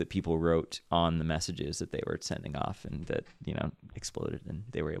things that people wrote on the messages that they were sending off and that exploded and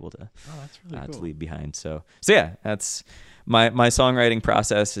they were able to to leave behind. So yeah, that's my songwriting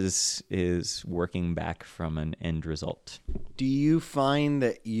process is working back from an end result. Do you find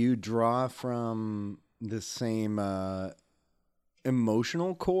that you draw from the same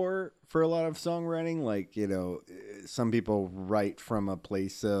emotional core for a lot of songwriting. Like, some people write from a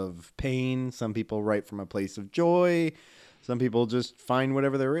place of pain, some people write from a place of joy, some people just find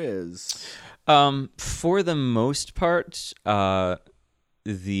whatever there is. For the most part, the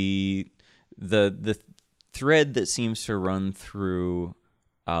thread that seems to run through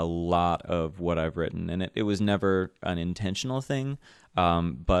a lot of what I've written, and it was never an intentional thing,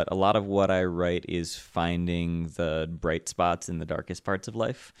 but a lot of what I write is finding the bright spots in the darkest parts of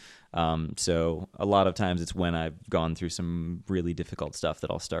life. So a lot of times it's when I've gone through some really difficult stuff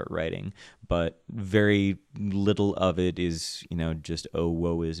that I'll start writing, but very little of it is, just, oh,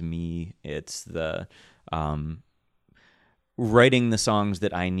 woe is me. It's the writing the songs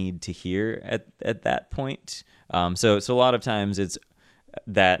that I need to hear at that point. So a lot of times it's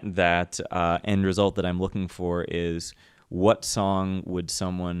that end result that I'm looking for is, what song would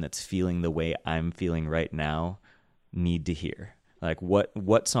someone that's feeling the way I'm feeling right now need to hear? Like,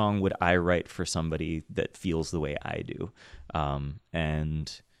 what song would I write for somebody that feels the way I do?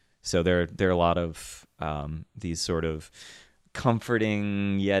 And so there are a lot of these sort of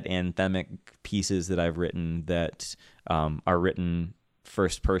comforting yet anthemic pieces that I've written that are written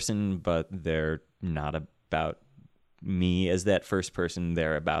first person, but they're not about me as that first person.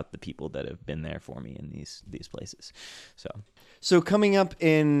 They're about the people that have been there for me in these places. So coming up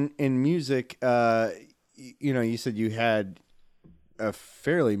in music, you said you had a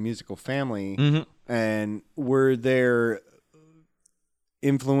fairly musical family, and were there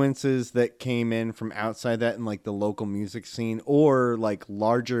influences that came in from outside that in like the local music scene, or like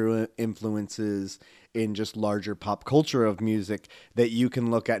larger influences in just larger pop culture of music that you can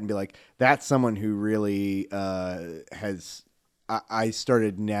look at and be like, that's someone who really I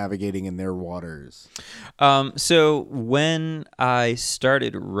started navigating in their waters? So when I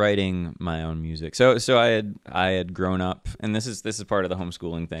started writing my own music, so I had grown up, and this is part of the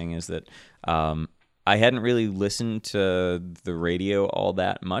homeschooling thing, is that I hadn't really listened to the radio all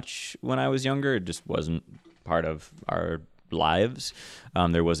that much when I was younger. It just wasn't part of our lives.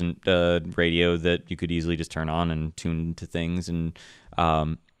 There wasn't a radio that you could easily just turn on and tune to things, and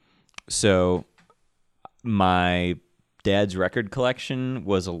so my dad's record collection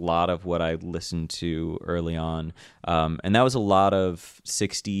was a lot of what I listened to early on, and that was a lot of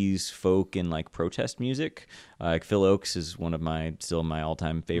 60s folk and like protest music. Like Phil Oakes is one of still my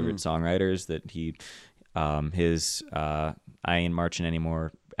all-time favorite songwriters. That his I Ain't Marching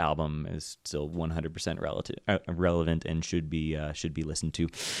Anymore album is still 100% relevant and should be listened to.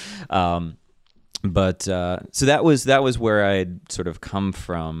 But so that was where I'd sort of come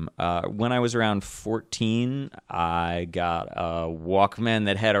from. When I was around 14, I got a Walkman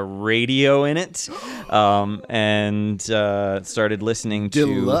that had a radio in it, and started listening to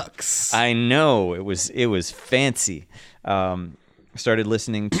Deluxe. I know, it was fancy. Started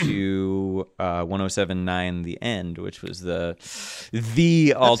listening to 107.9 The End, which was the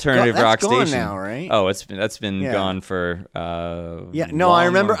alternative rock station. That's gone now, right? Oh, that's been gone for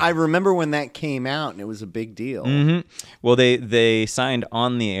I remember when that came out, and it was a big deal. Mm-hmm. Well, they signed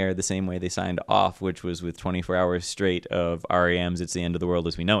on the air the same way they signed off, which was with 24 hours straight of REM's "It's the End of the World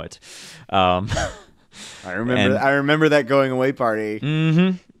as We Know It." I remember that going away party.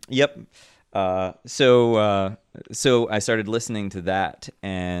 Mm-hmm. Yep. So I started listening to that,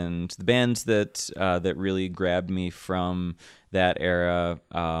 and the bands that really grabbed me from that era,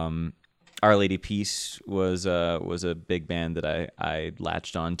 Our Lady Peace was a big band that I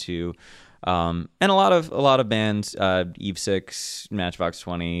latched onto, and a lot of bands, Eve 6, Matchbox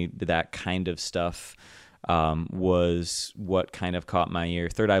 20, that kind of stuff. Was what kind of caught my ear.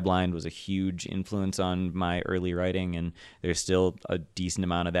 Third Eye Blind was a huge influence on my early writing, and there's still a decent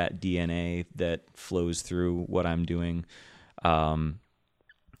amount of that DNA that flows through what I'm doing. And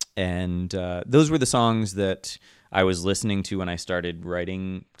those were the songs that I was listening to when I started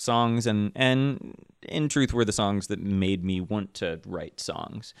writing songs, and in truth were the songs that made me want to write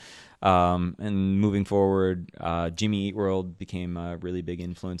songs. And moving forward, Jimmy Eat World became a really big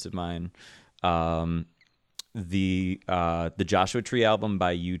influence of mine. The Joshua Tree album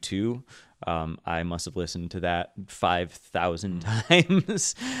by U2, I must have listened to that 5,000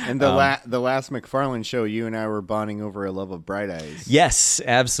 times. And the last McFarlane show, you and I were bonding over a love of Bright Eyes. Yes,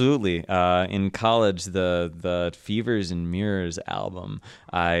 absolutely. In college, the Fevers and Mirrors album,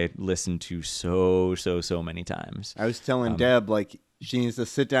 I listened to so many times. I was telling Deb, like, she needs to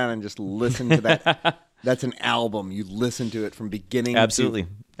sit down and just listen to that. That's an album. You listen to it from beginning to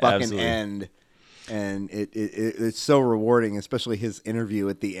fucking end. And it's so rewarding, especially his interview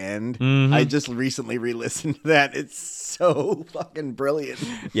at the end. Mm-hmm. I just recently re-listened to that. It's so fucking brilliant.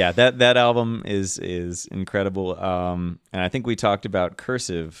 Yeah, that album is incredible. And I think we talked about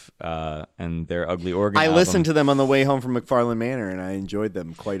Cursive and their Ugly Organ I album. listened to them on the way home from McFarland Manor, and I enjoyed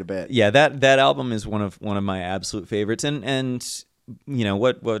them quite a bit. Yeah, that album is one of my absolute favorites. And you know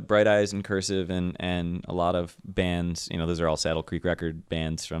what Bright Eyes and Cursive and a lot of bands, you know, those are all Saddle Creek Record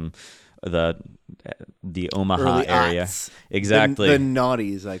bands from the Omaha Early area. aughts. Exactly. The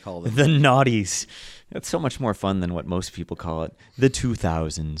naughties, I call them. The naughties. That's so much more fun than what most people call it. The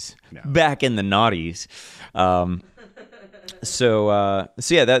 2000s. No. Back in the naughties. So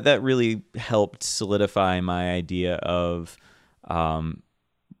yeah, that really helped solidify my idea of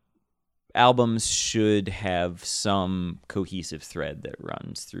albums should have some cohesive thread that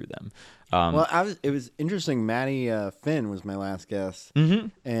runs through them. Well, it was interesting. Maddie Finn was my last guest,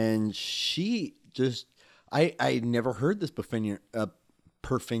 and she just I never heard this Perfinian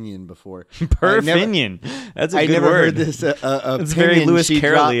before. Perfinian. That's a I good never word. heard this. It's very Lewis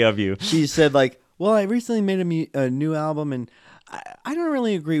Carroll-y of you. She said like, "Well, I recently made a new album, and I don't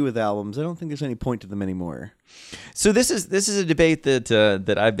really agree with albums. I don't think there's any point to them anymore." So this is a debate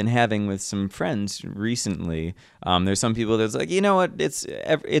that I've been having with some friends recently. There's some people that's like, you know what, it's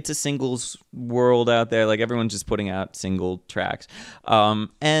a singles world out there. Like everyone's just putting out single tracks,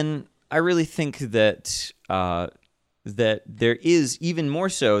 and I really think that that there is even more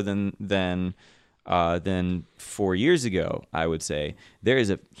so than 4 years ago. I would say there is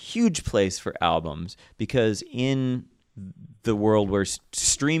a huge place for albums because in the world where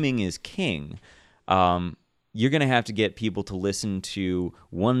streaming is king. You're going to have to get people to listen to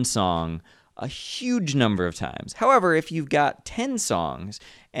one song a huge number of times. However, if you've got 10 songs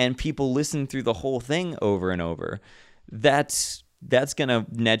and people listen through the whole thing over and over, that's going to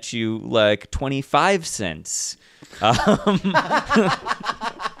net you like 25 cents.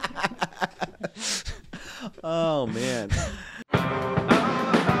 Oh, man.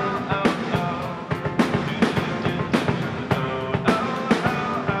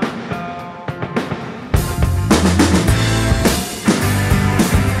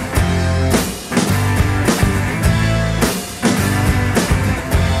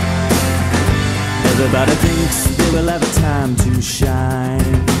 Everybody thinks they will have a time to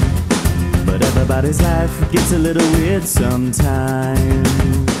shine, but everybody's life gets a little weird sometimes.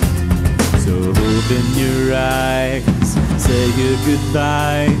 So open your eyes, say your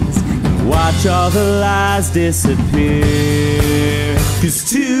goodbyes, and watch all the lies disappear. 'Cause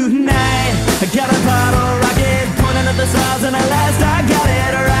tonight I got a bottle rocket pointing at the stars, and at last I got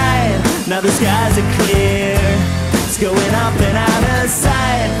it right. Now the skies are clear, it's going up and out of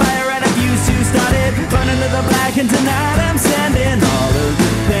sight. Fire and abuse to start it, burning to the black, and tonight I'm sending all of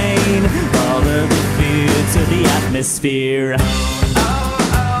the pain, all of the fear to the atmosphere.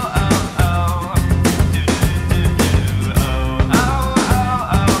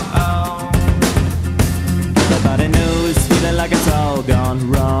 Everybody knows, feeling like it's all gone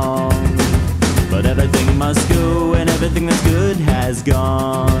wrong, but everything must go, and everything that's good has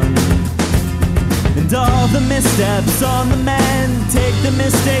gone. And all the missteps on the men, take the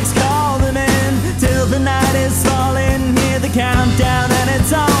mistakes, call them in, till the night is falling, hear the countdown and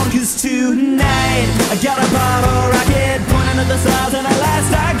it's on. 'Cause tonight I got a bottle rocket pointing at the stars, and at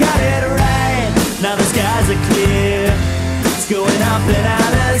last I got it right. Now the skies are clear, it's going up and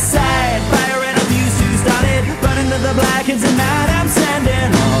out of sight. Fire and abuse to start it, burning to the black, and tonight I'm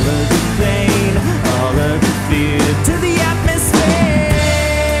sending all of the pain, all of the fear to the atmosphere.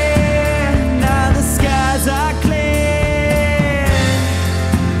 Are clear,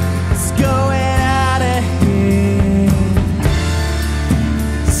 it's going out of here.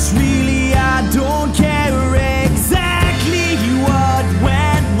 It's really, I don't care exactly what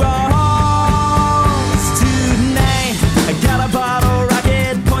went wrong. It's tonight I got a bottle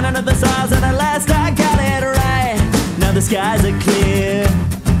rocket pointing at the stars, and at last I got it right. Now the skies are clear,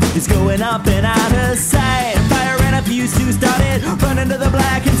 it's going up and out of sight. Fire and abuse to start it, burning to the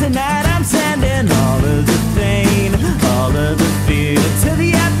black, and tonight I'm sending all of the pain, all of the fear to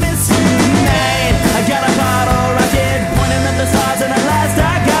the atmosphere. Tonight I got a bottle rocket pointing at the stars, and at last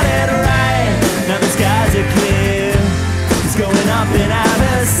I got it right. Now the skies are clear, it's going up and out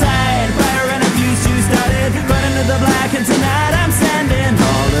of sight. Fire and abuse to start it, burning to the black, and tonight I'm sending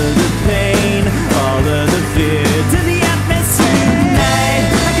all of the pain, all of the fear to the atmosphere. Tonight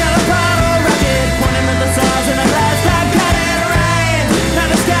I got a bottle rocket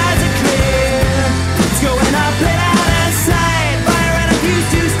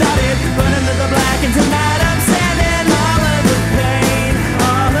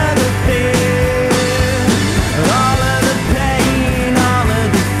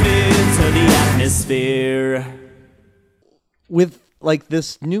with like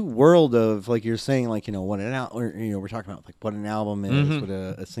this new world of like you're saying, like, you know, what an we're talking about like what an album is, what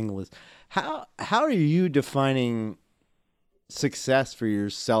a single is. How are you defining success for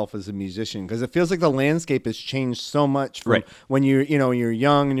yourself as a musician? Because it feels like the landscape has changed so much from when you're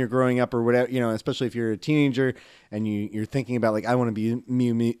young and you're growing up or whatever, especially if you're a teenager and you're thinking about like, I want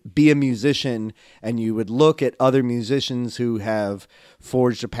to be a musician, and you would look at other musicians who have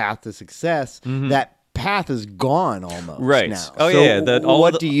forged a path to success. That path is gone almost now.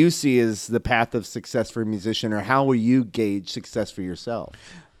 What do you see as the path of success for a musician, or how will you gauge success for yourself?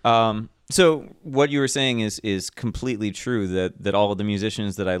 So what you were saying is completely true, that all of the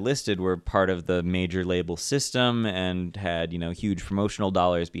musicians that I listed were part of the major label system and had, huge promotional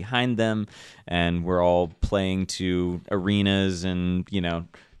dollars behind them, and were all playing to arenas and,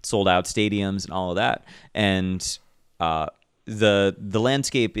 sold out stadiums and all of that. And the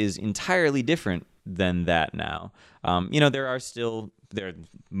landscape is entirely different than that now. There are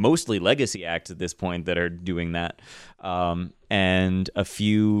mostly legacy acts at this point that are doing that, and a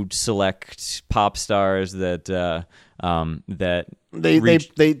few select pop stars that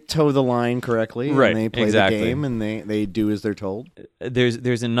they toe the line correctly, right? And they play the game, and they do as they're told.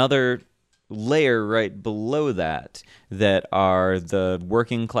 There's another layer right below that are the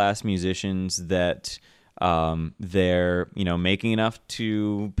working class musicians that they're making enough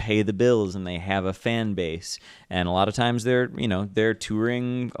to pay the bills, and they have a fan base, and a lot of times they're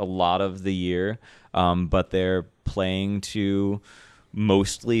touring a lot of the year, but they're playing to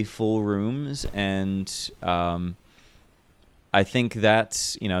mostly full rooms, and I think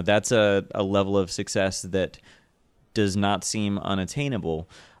that's a level of success that does not seem unattainable.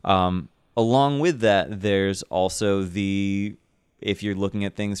 Along with that, there's also if you're looking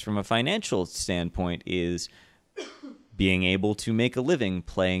at things from a financial standpoint, is being able to make a living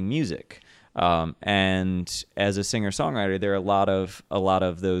playing music. And as a singer-songwriter, there are a lot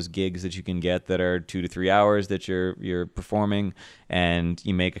of those gigs that you can get that are 2 to 3 hours that you're performing, and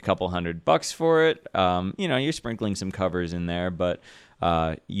you make a couple $100 for it. You're sprinkling some covers in there, but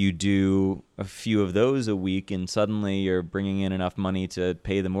you do a few of those a week, and suddenly you're bringing in enough money to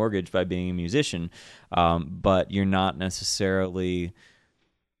pay the mortgage by being a musician. But you're not necessarily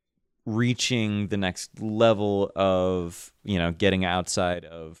reaching the next level of, getting outside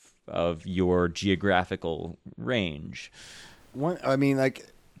of your geographical range.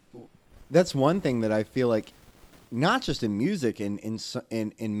 That's one thing that I feel like, not just in music, in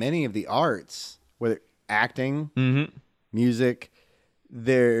many of the arts, whether acting, music,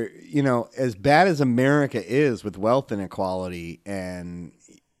 there, as bad as America is with wealth inequality and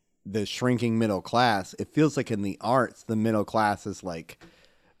the shrinking middle class, it feels like in the arts, the middle class is like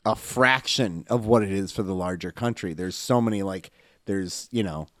a fraction of what it is for the larger country. There's so many,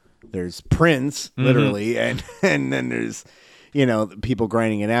 there's Prince, literally, and then there's, people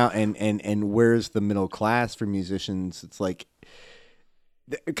grinding it out, and where's the middle class for musicians? It's like,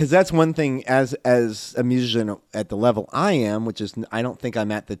 because that's one thing as a musician at the level I am, which is, I don't think I'm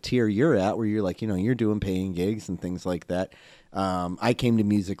at the tier you're at, where you're like, you're doing paying gigs and things like that. I came to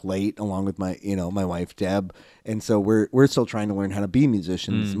music late, along with my wife Deb, and so we're still trying to learn how to be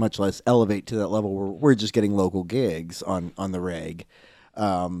musicians, much less elevate to that level where we're just getting local gigs on the reg.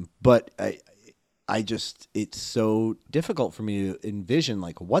 But I just, it's so difficult for me to envision,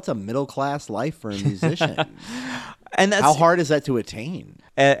 like, what's a middle class life for a musician? And that's, how hard is that to attain?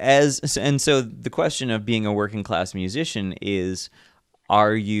 And so the question of being a working class musician is,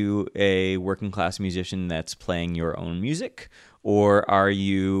 are you a working class musician that's playing your own music, or are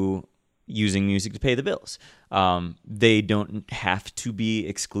you using music to pay the bills? They don't have to be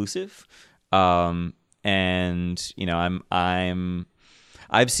exclusive. And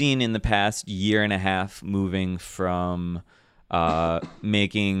I've seen in the past year and a half, moving from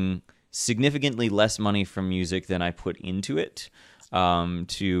making significantly less money from music than I put into it,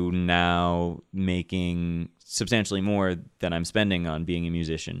 to now making substantially more than I'm spending on being a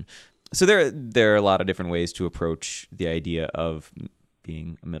musician. So there are a lot of different ways to approach the idea of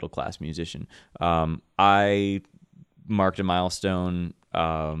being a middle class musician. I marked a milestone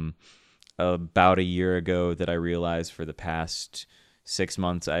about a year ago that I realized for the past 6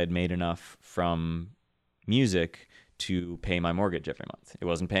 months I had made enough from music to pay my mortgage every month. It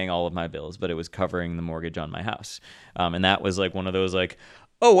wasn't paying all of my bills, but it was covering the mortgage on my house. And that was like one of those, like,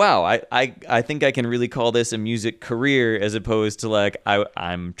 oh wow, I think I can really call this a music career, as opposed to like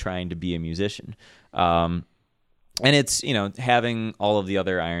I'm trying to be a musician. And it's, having all of the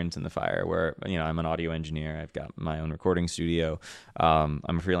other irons in the fire, where, I'm an audio engineer. I've got my own recording studio. I'm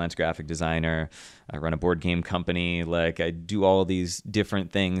a freelance graphic designer. I run a board game company. Like, I do all these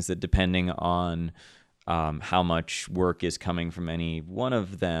different things that, depending on how much work is coming from any one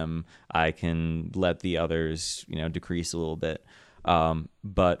of them, I can let the others, decrease a little bit.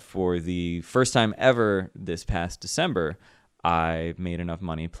 But for the first time ever this past December, I made enough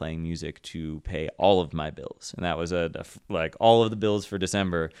money playing music to pay all of my bills. And that was like all of the bills for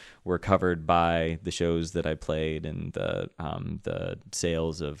December were covered by the shows that I played and the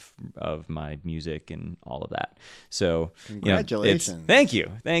sales of my music and all of that. So congratulations. Thank you.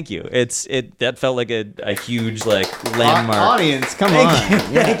 That felt like a huge like landmark. Audience, come on.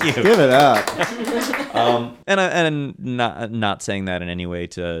 Thank you. Give it up. And I'm not saying that in any way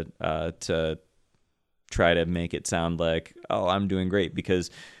to try to make it sound like, oh, I'm doing great, because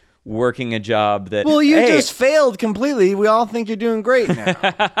working a job that just failed completely. We all think you're doing great now.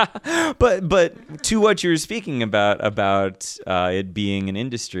 but to what you're speaking about it being an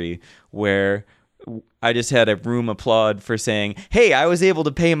industry where I just had a room applaud for saying, hey, I was able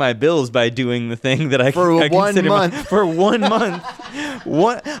to pay my bills by doing the thing that I for 1 month. For 1 month.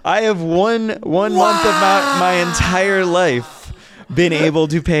 I have one month of my entire life been able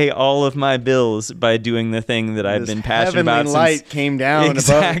to pay all of my bills by doing the thing that I've been passionate about. Heavenly light came down.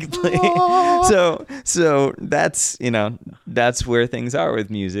 Exactly. So that's that's where things are with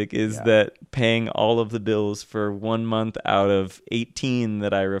music, is that paying all of the bills for 1 month out of 18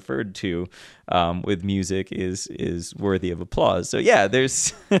 that I referred to with music is worthy of applause. So yeah,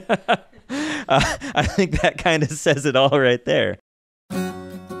 there's I think that kind of says it all right there.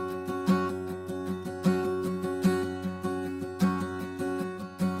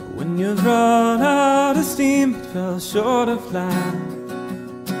 When you've run out of steam, but fell short of land.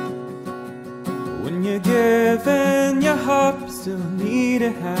 When you're giving your heart, but still need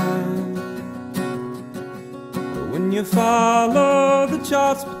a hand. When you follow the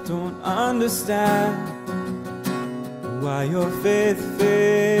charts, but don't understand why your faith fails.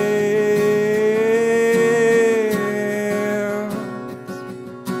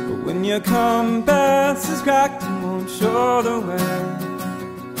 But when your compass is cracked and won't show the way,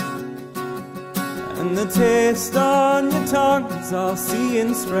 and the taste on your tongue is all see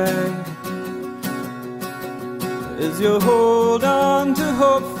and spray, as you hold on to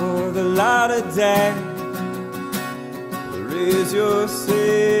hope for the light of day, raise your sails.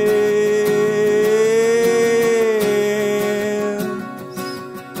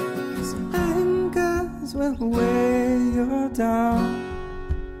 'Cause anchors will weigh you down,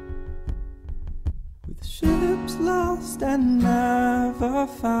 with ships lost and never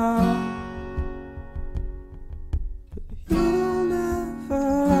found. You'll never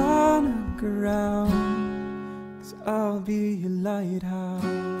run aground, 'cause I'll be your lighthouse.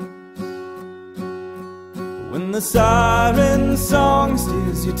 When the siren song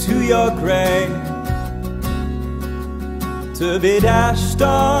steers you to your grave, to be dashed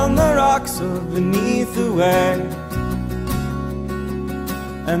on the rocks or beneath the wave,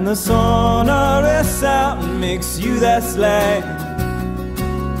 and the sonorous sound makes you their slave,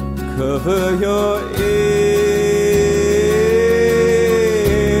 cover your ears.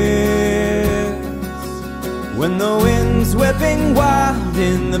 When the wind's whipping wild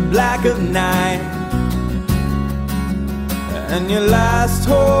in the black of night, and your last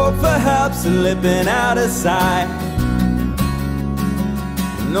hope for help's slipping out of sight,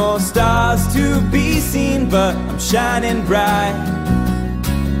 no stars to be seen, but I'm shining bright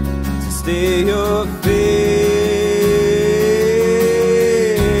to stay your fears.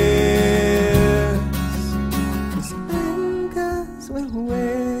 'Cause anchors will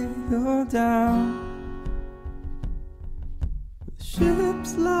weigh you down,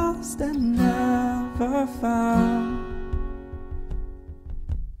 ships lost and never found.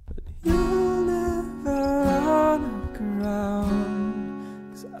 But you'll never run aground,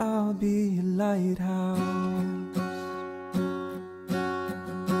 'cause I'll be your lighthouse.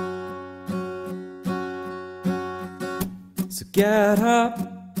 So get up,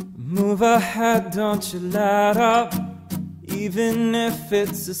 move ahead, don't you let up. Even if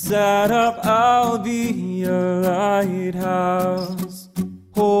it's a setup, I'll be your lighthouse.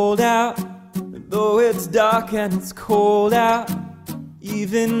 Hold out, though it's dark and it's cold out.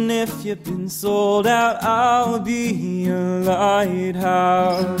 Even if you've been sold out, I'll be your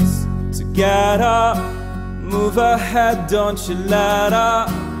lighthouse. So get up, move ahead, don't you let up.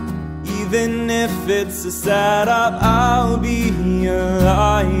 Even if it's a setup, I'll be your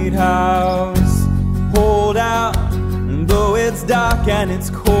lighthouse. Hold out, though it's dark and it's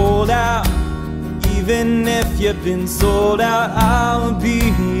cold out. Even if you've been sold out, I'll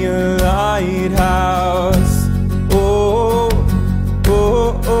be your lighthouse. Oh,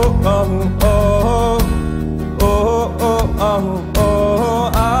 oh, oh, oh, oh, oh, oh, oh,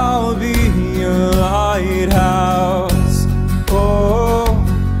 oh, I'll be your lighthouse.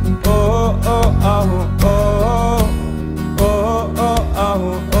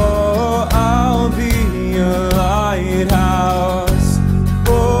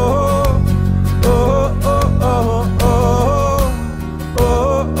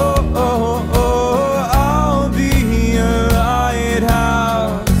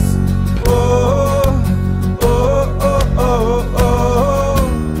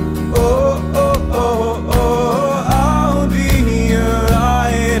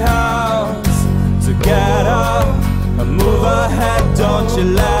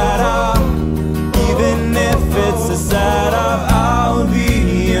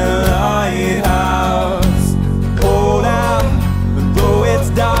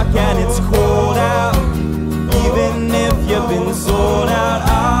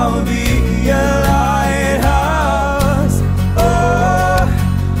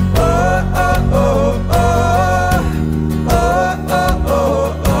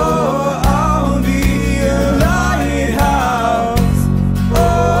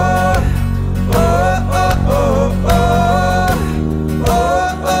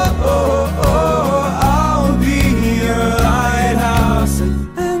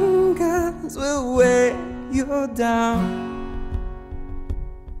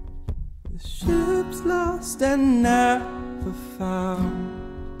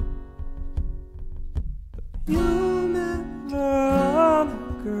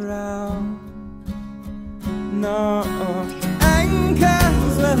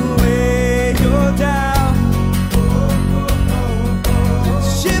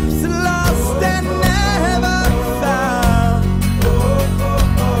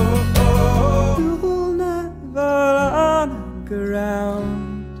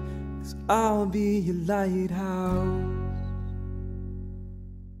 lighthouse.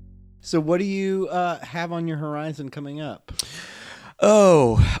 So what do you have on your horizon coming up?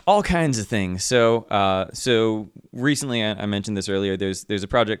 Oh, all kinds of things. So recently, I mentioned this earlier. There's a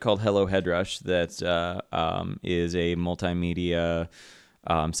project called Hello Headrush that is a multimedia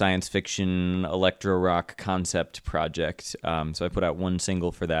science fiction electro rock concept project. So I put out one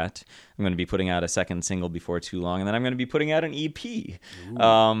single for that. I'm going to be putting out a second single before too long, and then I'm going to be putting out an EP.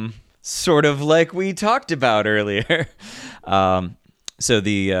 Sort of like we talked about earlier. So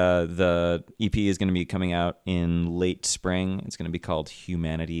the EP is going to be coming out in late spring. It's going to be called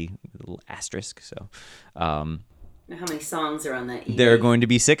Humanity with a little asterisk. So, How many songs are on that EP? there are going to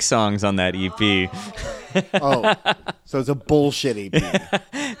be 6 songs on that EP. Oh, so it's a bullshit EP.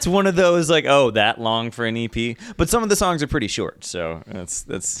 It's one of those like, oh, that long for an EP. But some of the songs are pretty short. So that's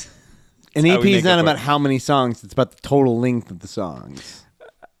An how EP we is make not up about for it. how many songs; it's about the total length of the songs.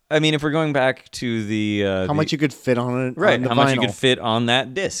 I mean, if we're going back to the How much you could fit on it, right, on the how much you vinyl, could fit on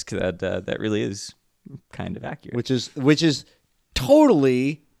that disc, that really is kind of accurate. which is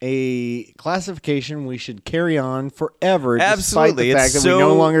totally a classification we should carry on forever, Absolutely. despite the fact It's that we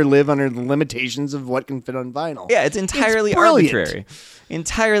no so- longer live under the limitations of what can fit on vinyl. Yeah, it's entirely brilliant. arbitrary.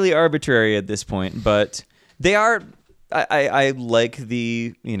 Entirely arbitrary at this point, but they are I like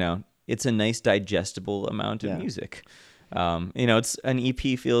the, it's a nice digestible amount of Yeah. music. It's an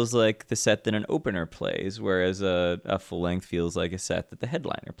EP feels like the set that an opener plays, whereas a full length feels like a set that the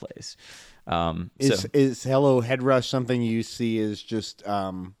headliner plays. Is Hello Headrush something you see as just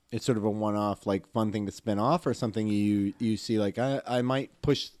it's sort of a one-off, like fun thing to spin off, or something you see like I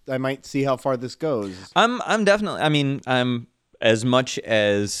might see how far this goes? I'm definitely. I mean, I'm as much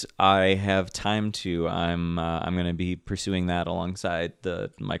as I have time to. I'm going to be pursuing that alongside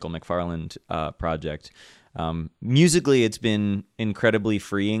the Michael McFarland project. Musically, it's been incredibly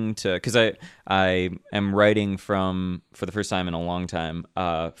freeing because I am writing for the first time in a long time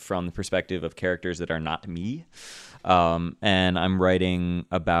from the perspective of characters that are not me, and I'm writing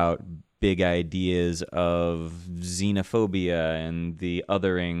about big ideas of xenophobia and the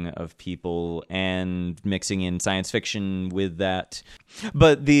othering of people, and mixing in science fiction with that.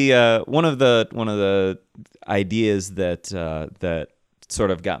 But the one of the ideas that sort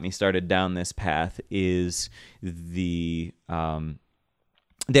of got me started down this path is the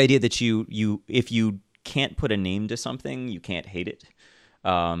idea that you if you can't put a name to something, you can't hate it.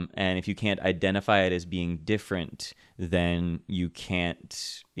 And if you can't identify it as being different, then you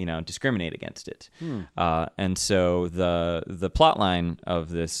can't, discriminate against it. And so the plot line of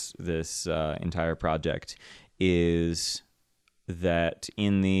this entire project is that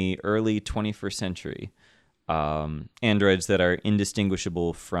in the early 21st century, androids that are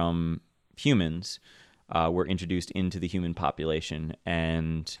indistinguishable from humans were introduced into the human population,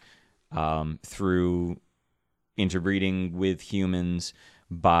 and through interbreeding with humans,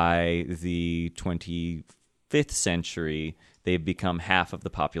 by the 25th century, they've become half of the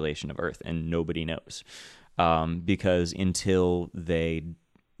population of Earth, and nobody knows. Because until they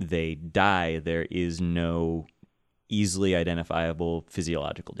die, there is no easily identifiable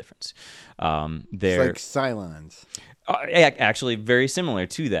physiological difference. It's like Cylons. Actually, very similar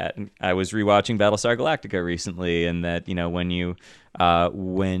to that. I was rewatching Battlestar Galactica recently, and that when you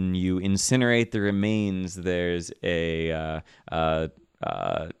incinerate the remains, there's a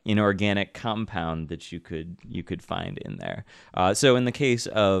inorganic compound that you could find in there. So in the case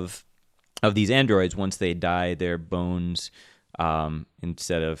of these androids, once they die, their bones,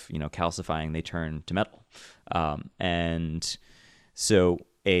 instead of calcifying, they turn to metal. And so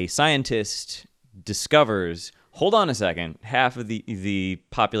a scientist discovers, hold on a second, half of the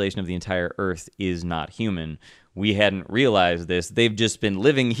population of the entire Earth is not human. We hadn't realized this. They've just been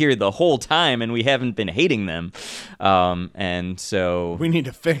living here the whole time, and we haven't been hating them. And so We need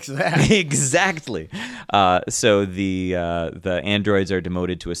to fix that. exactly. So the androids are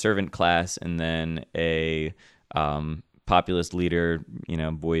demoted to a servant class, and then a populist leader,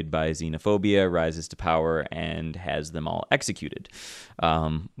 buoyed by xenophobia, rises to power and has them all executed.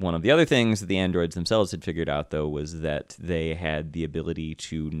 One of the other things that the androids themselves had figured out, though, was that they had the ability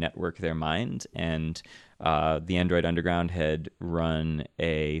to network their minds, and the Android Underground had run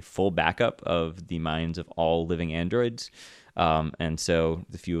a full backup of the minds of all living androids. And so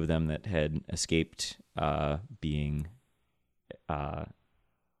the few of them that had escaped being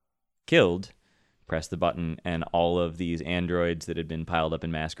killed press the button, and all of these androids that had been piled up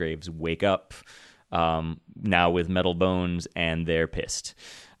in mass graves wake up, now with metal bones, and they're pissed.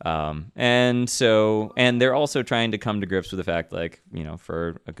 And they're also trying to come to grips with the fact,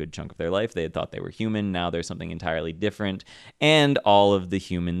 for a good chunk of their life, they had thought they were human. Now there's something entirely different, and all of the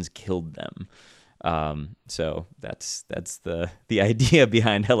humans killed them. So that's the idea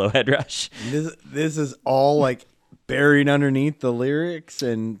behind Hello Head Rush. This is all like buried underneath the lyrics,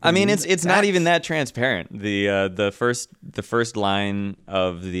 and I mean it's not even that transparent. The first line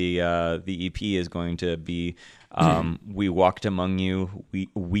of the EP is going to be we walked among you,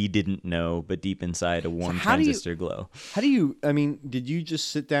 we didn't know, but deep inside a warm transistor glow. How do you, I mean, did you just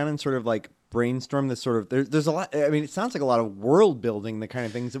sit down and sort of like brainstorm this sort of, there's a lot, I mean, it sounds like a lot of world building, the kind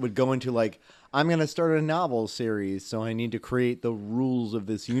of things that would go into like, I'm going to start a novel series, so I need to create the rules of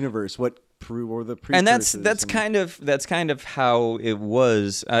this universe. What or the and that's kind of how it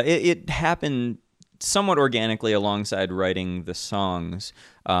was. It happened somewhat organically alongside writing the songs,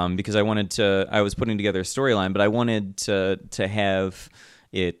 because I was putting together a storyline, but I wanted to have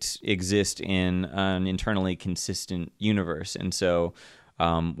it exist in an internally consistent universe. And so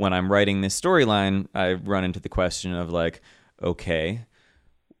when I'm writing this storyline, I run into the question of like, okay,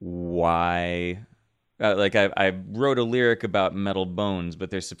 why? I wrote a lyric about metal bones, but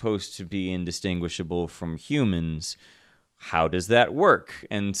they're supposed to be indistinguishable from humans. How does that work?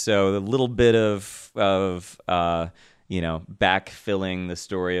 And so a little bit of backfilling the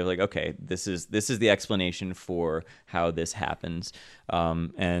story of like, okay, this is the explanation for how this happens.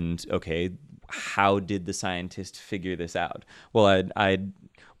 And okay, how did the scientist figure this out? Well,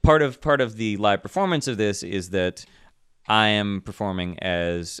 part of the live performance of this is that I am performing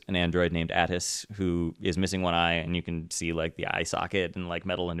as an android named Attis, who is missing one eye, and you can see like the eye socket and like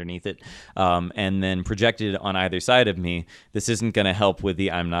metal underneath it. And then projected on either side of me, this isn't going to help with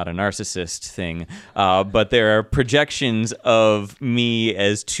the I'm not a narcissist thing, but there are projections of me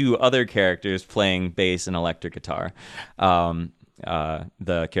as two other characters playing bass and electric guitar. The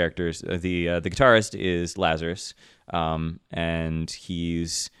guitarist is Lazarus. And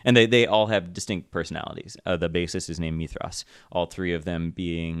they all have distinct personalities. The bassist is named Mithras, all three of them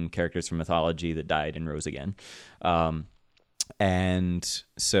being characters from mythology that died and rose again. And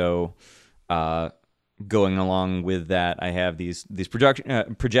so, going along with that, I have these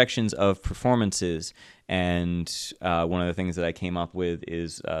projections of performances, and one of the things that I came up with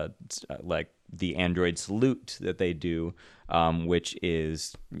is like the android salute that they do, which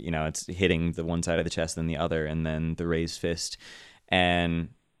is, it's hitting the one side of the chest and the other, and then the raised fist. And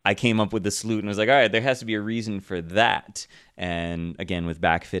I came up with the salute and was like, all right, there has to be a reason for that. And again, with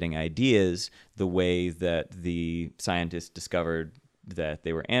backfitting ideas, the way that the scientists discovered that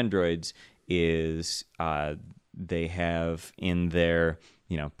they were androids is they have in their,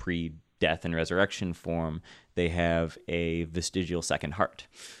 pre-death and resurrection form, they have a vestigial second heart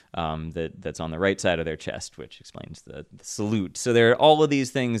that's on the right side of their chest, which explains the salute. So there are all of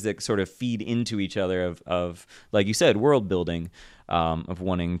these things that sort of feed into each other of like you said, world building, of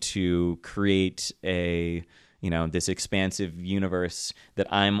wanting to create a, this expansive universe that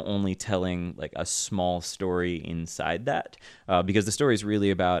I'm only telling like a small story inside that, because the story is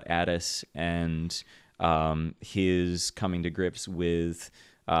really about Attis and his coming to grips with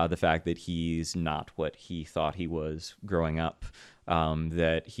the fact that he's not what he thought he was growing up,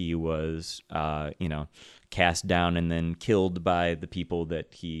 that he was, cast down and then killed by the people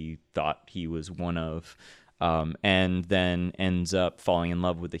that he thought he was one of, and then ends up falling in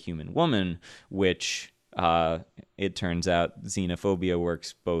love with a human woman, which it turns out xenophobia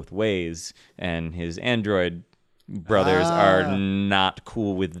works both ways, and his android brothers are not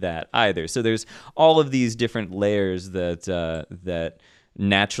cool with that either. So there's all of these different layers that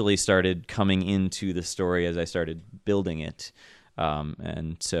naturally started coming into the story as I started building it.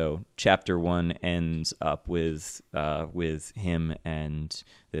 And so chapter 1 ends up with him and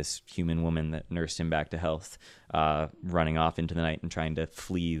this human woman that nursed him back to health, running off into the night and trying to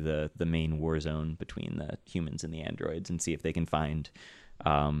flee the main war zone between the humans and the androids and see if they can find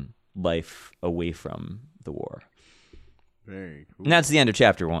life away from the war. Very cool. And that's the end of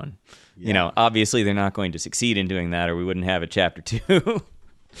chapter 1. Yeah. Obviously they're not going to succeed in doing that, or we wouldn't have a chapter 2.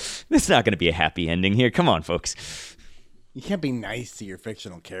 It's not going to be a happy ending here. Come on, folks. You can't be nice to your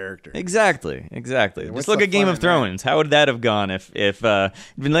fictional character. Exactly. Just look at Game of Thrones. How would that have gone if been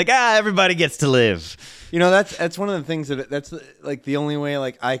like, everybody gets to live? That's one of the things that's like the only way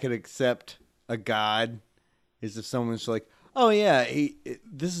like I could accept a god is if someone's like, oh yeah,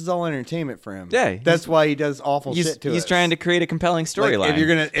 this is all entertainment for him. Yeah, that's why he does awful shit to us. He's trying to create a compelling storyline. Like, if you're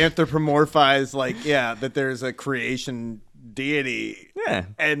gonna anthropomorphize, like, that there's a creation deity,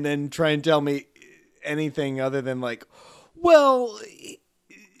 and then try and tell me anything other than like, well,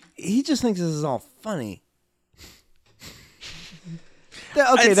 he just thinks this is all funny.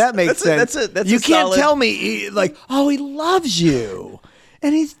 Okay, that makes sense. You can't tell me he loves you.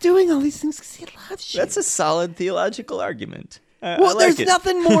 And he's doing all these things because he loves you. That's a solid theological argument. Well, there's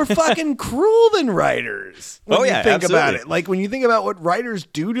nothing more fucking cruel than writers. When you think about it. Like when you think about what writers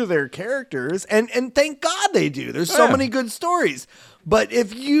do to their characters, and thank God they do. There's so many good stories. But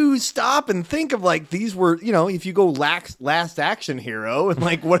if you stop and think of like these were, if you go Last Action Hero and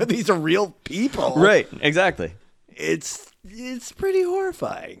like what are these are real people? Right, exactly. It's pretty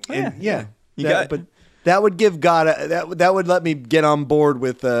horrifying. Yeah. And, but that would give God that would let me get on board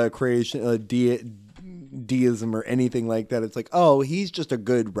with creation deism or anything like that. It's like, oh, he's just a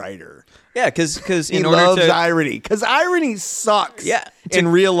good writer. Yeah, because he loves irony. Because irony sucks. Yeah, in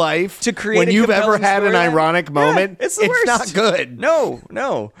real life, to create when you've ever had an ironic moment, it's the worst. Not good.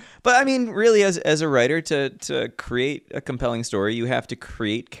 No. But I mean, really, as a writer, to create a compelling story, you have to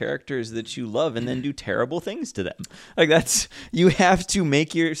create characters that you love and then do terrible things to them. Like you have to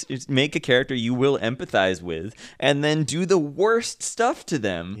make a character you will empathize with, and then do the worst stuff to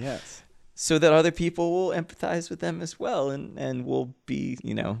them. Yes. So that other people will empathize with them as well, and will be,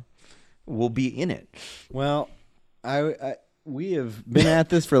 will be in it. Well, we have been at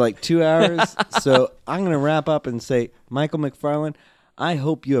this for like 2 hours, so I'm going to wrap up and say, Michael McFarlane, I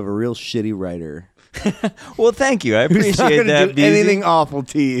hope you have a real shitty writer. Well, thank you. I appreciate that. Do anything awful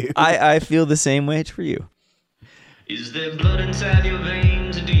to you. I feel the same way for you. Is there blood inside your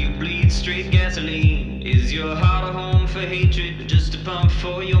veins, or do you bleed straight gasoline? Is your heart a home for hatred, or just a pump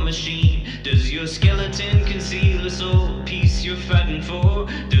for your machine? Does your skeleton conceal a soul, peace you're fighting for?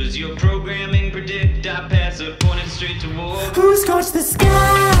 Does your programming predict our paths are pointed straight to war? Who scorched the sky?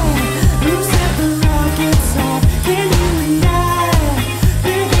 Who set the rockets off? Can you and I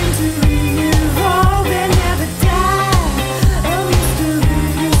begin to re-evolve and never die? A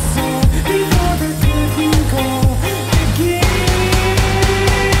mysterious soul before the curtain call begins.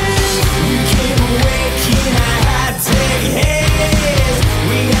 We came awake in our high-tech heads.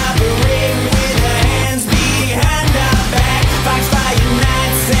 We operate with our hands behind our back. Foxfire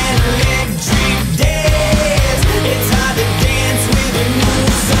nights and electric days. It's hard to dance with a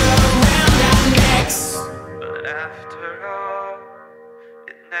noose around our necks. But after all,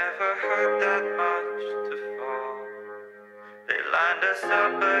 it never hurt that much to fall. They lined us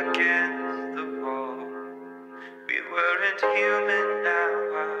up against the wall. We weren't human, now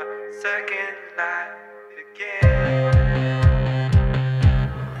our second life again.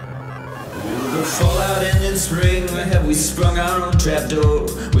 Will the fallout end in spring, or have we sprung our own trapdoor?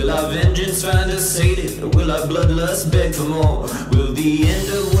 Will our vengeance find us sated, or will our bloodlust beg for more? Will the end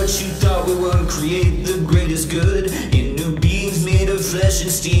of what you thought we were create the greatest good in new beings made of flesh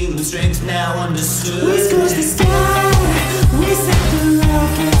and steel and strength now understood? We scorched the sky, we set the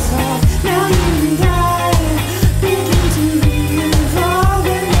rockets off. Now you and I begin to re-evolve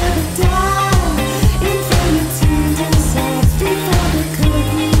and never die. Infinity dissolves before the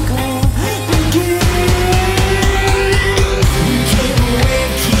curtain call begins. We came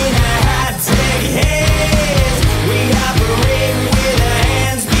awake in our high-tech heads. We operate with our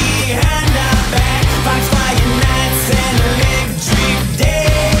hands behind our back. Foxfire nights and electric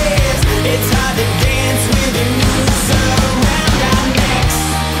days. It's hard to dance with a noose around our necks.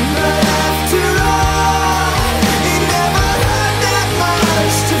 But after all, it never hurt that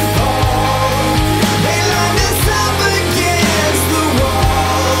much to fall. They lined us up against the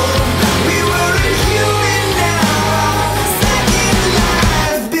wall. We were inhuman, now our second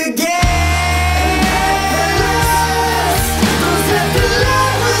life began. Those that the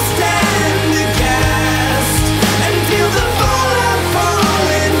light will stand aghast and feel the fallout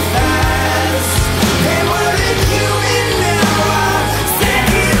falling fast. They were inhuman, now our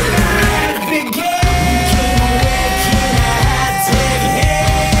second life began. We came awake in our high-tech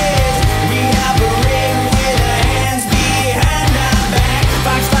heads. We operate with our hands behind our back.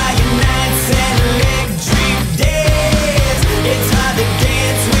 Foxfire nights and electric days. It's hard to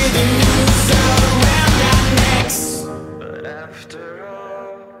dance with a noose around our necks. But after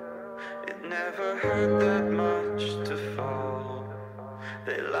all, it never hurt that much to fall.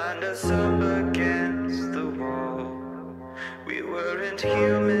 They lined us up against the wall. We weren't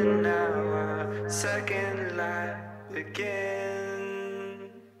human, now our second life again.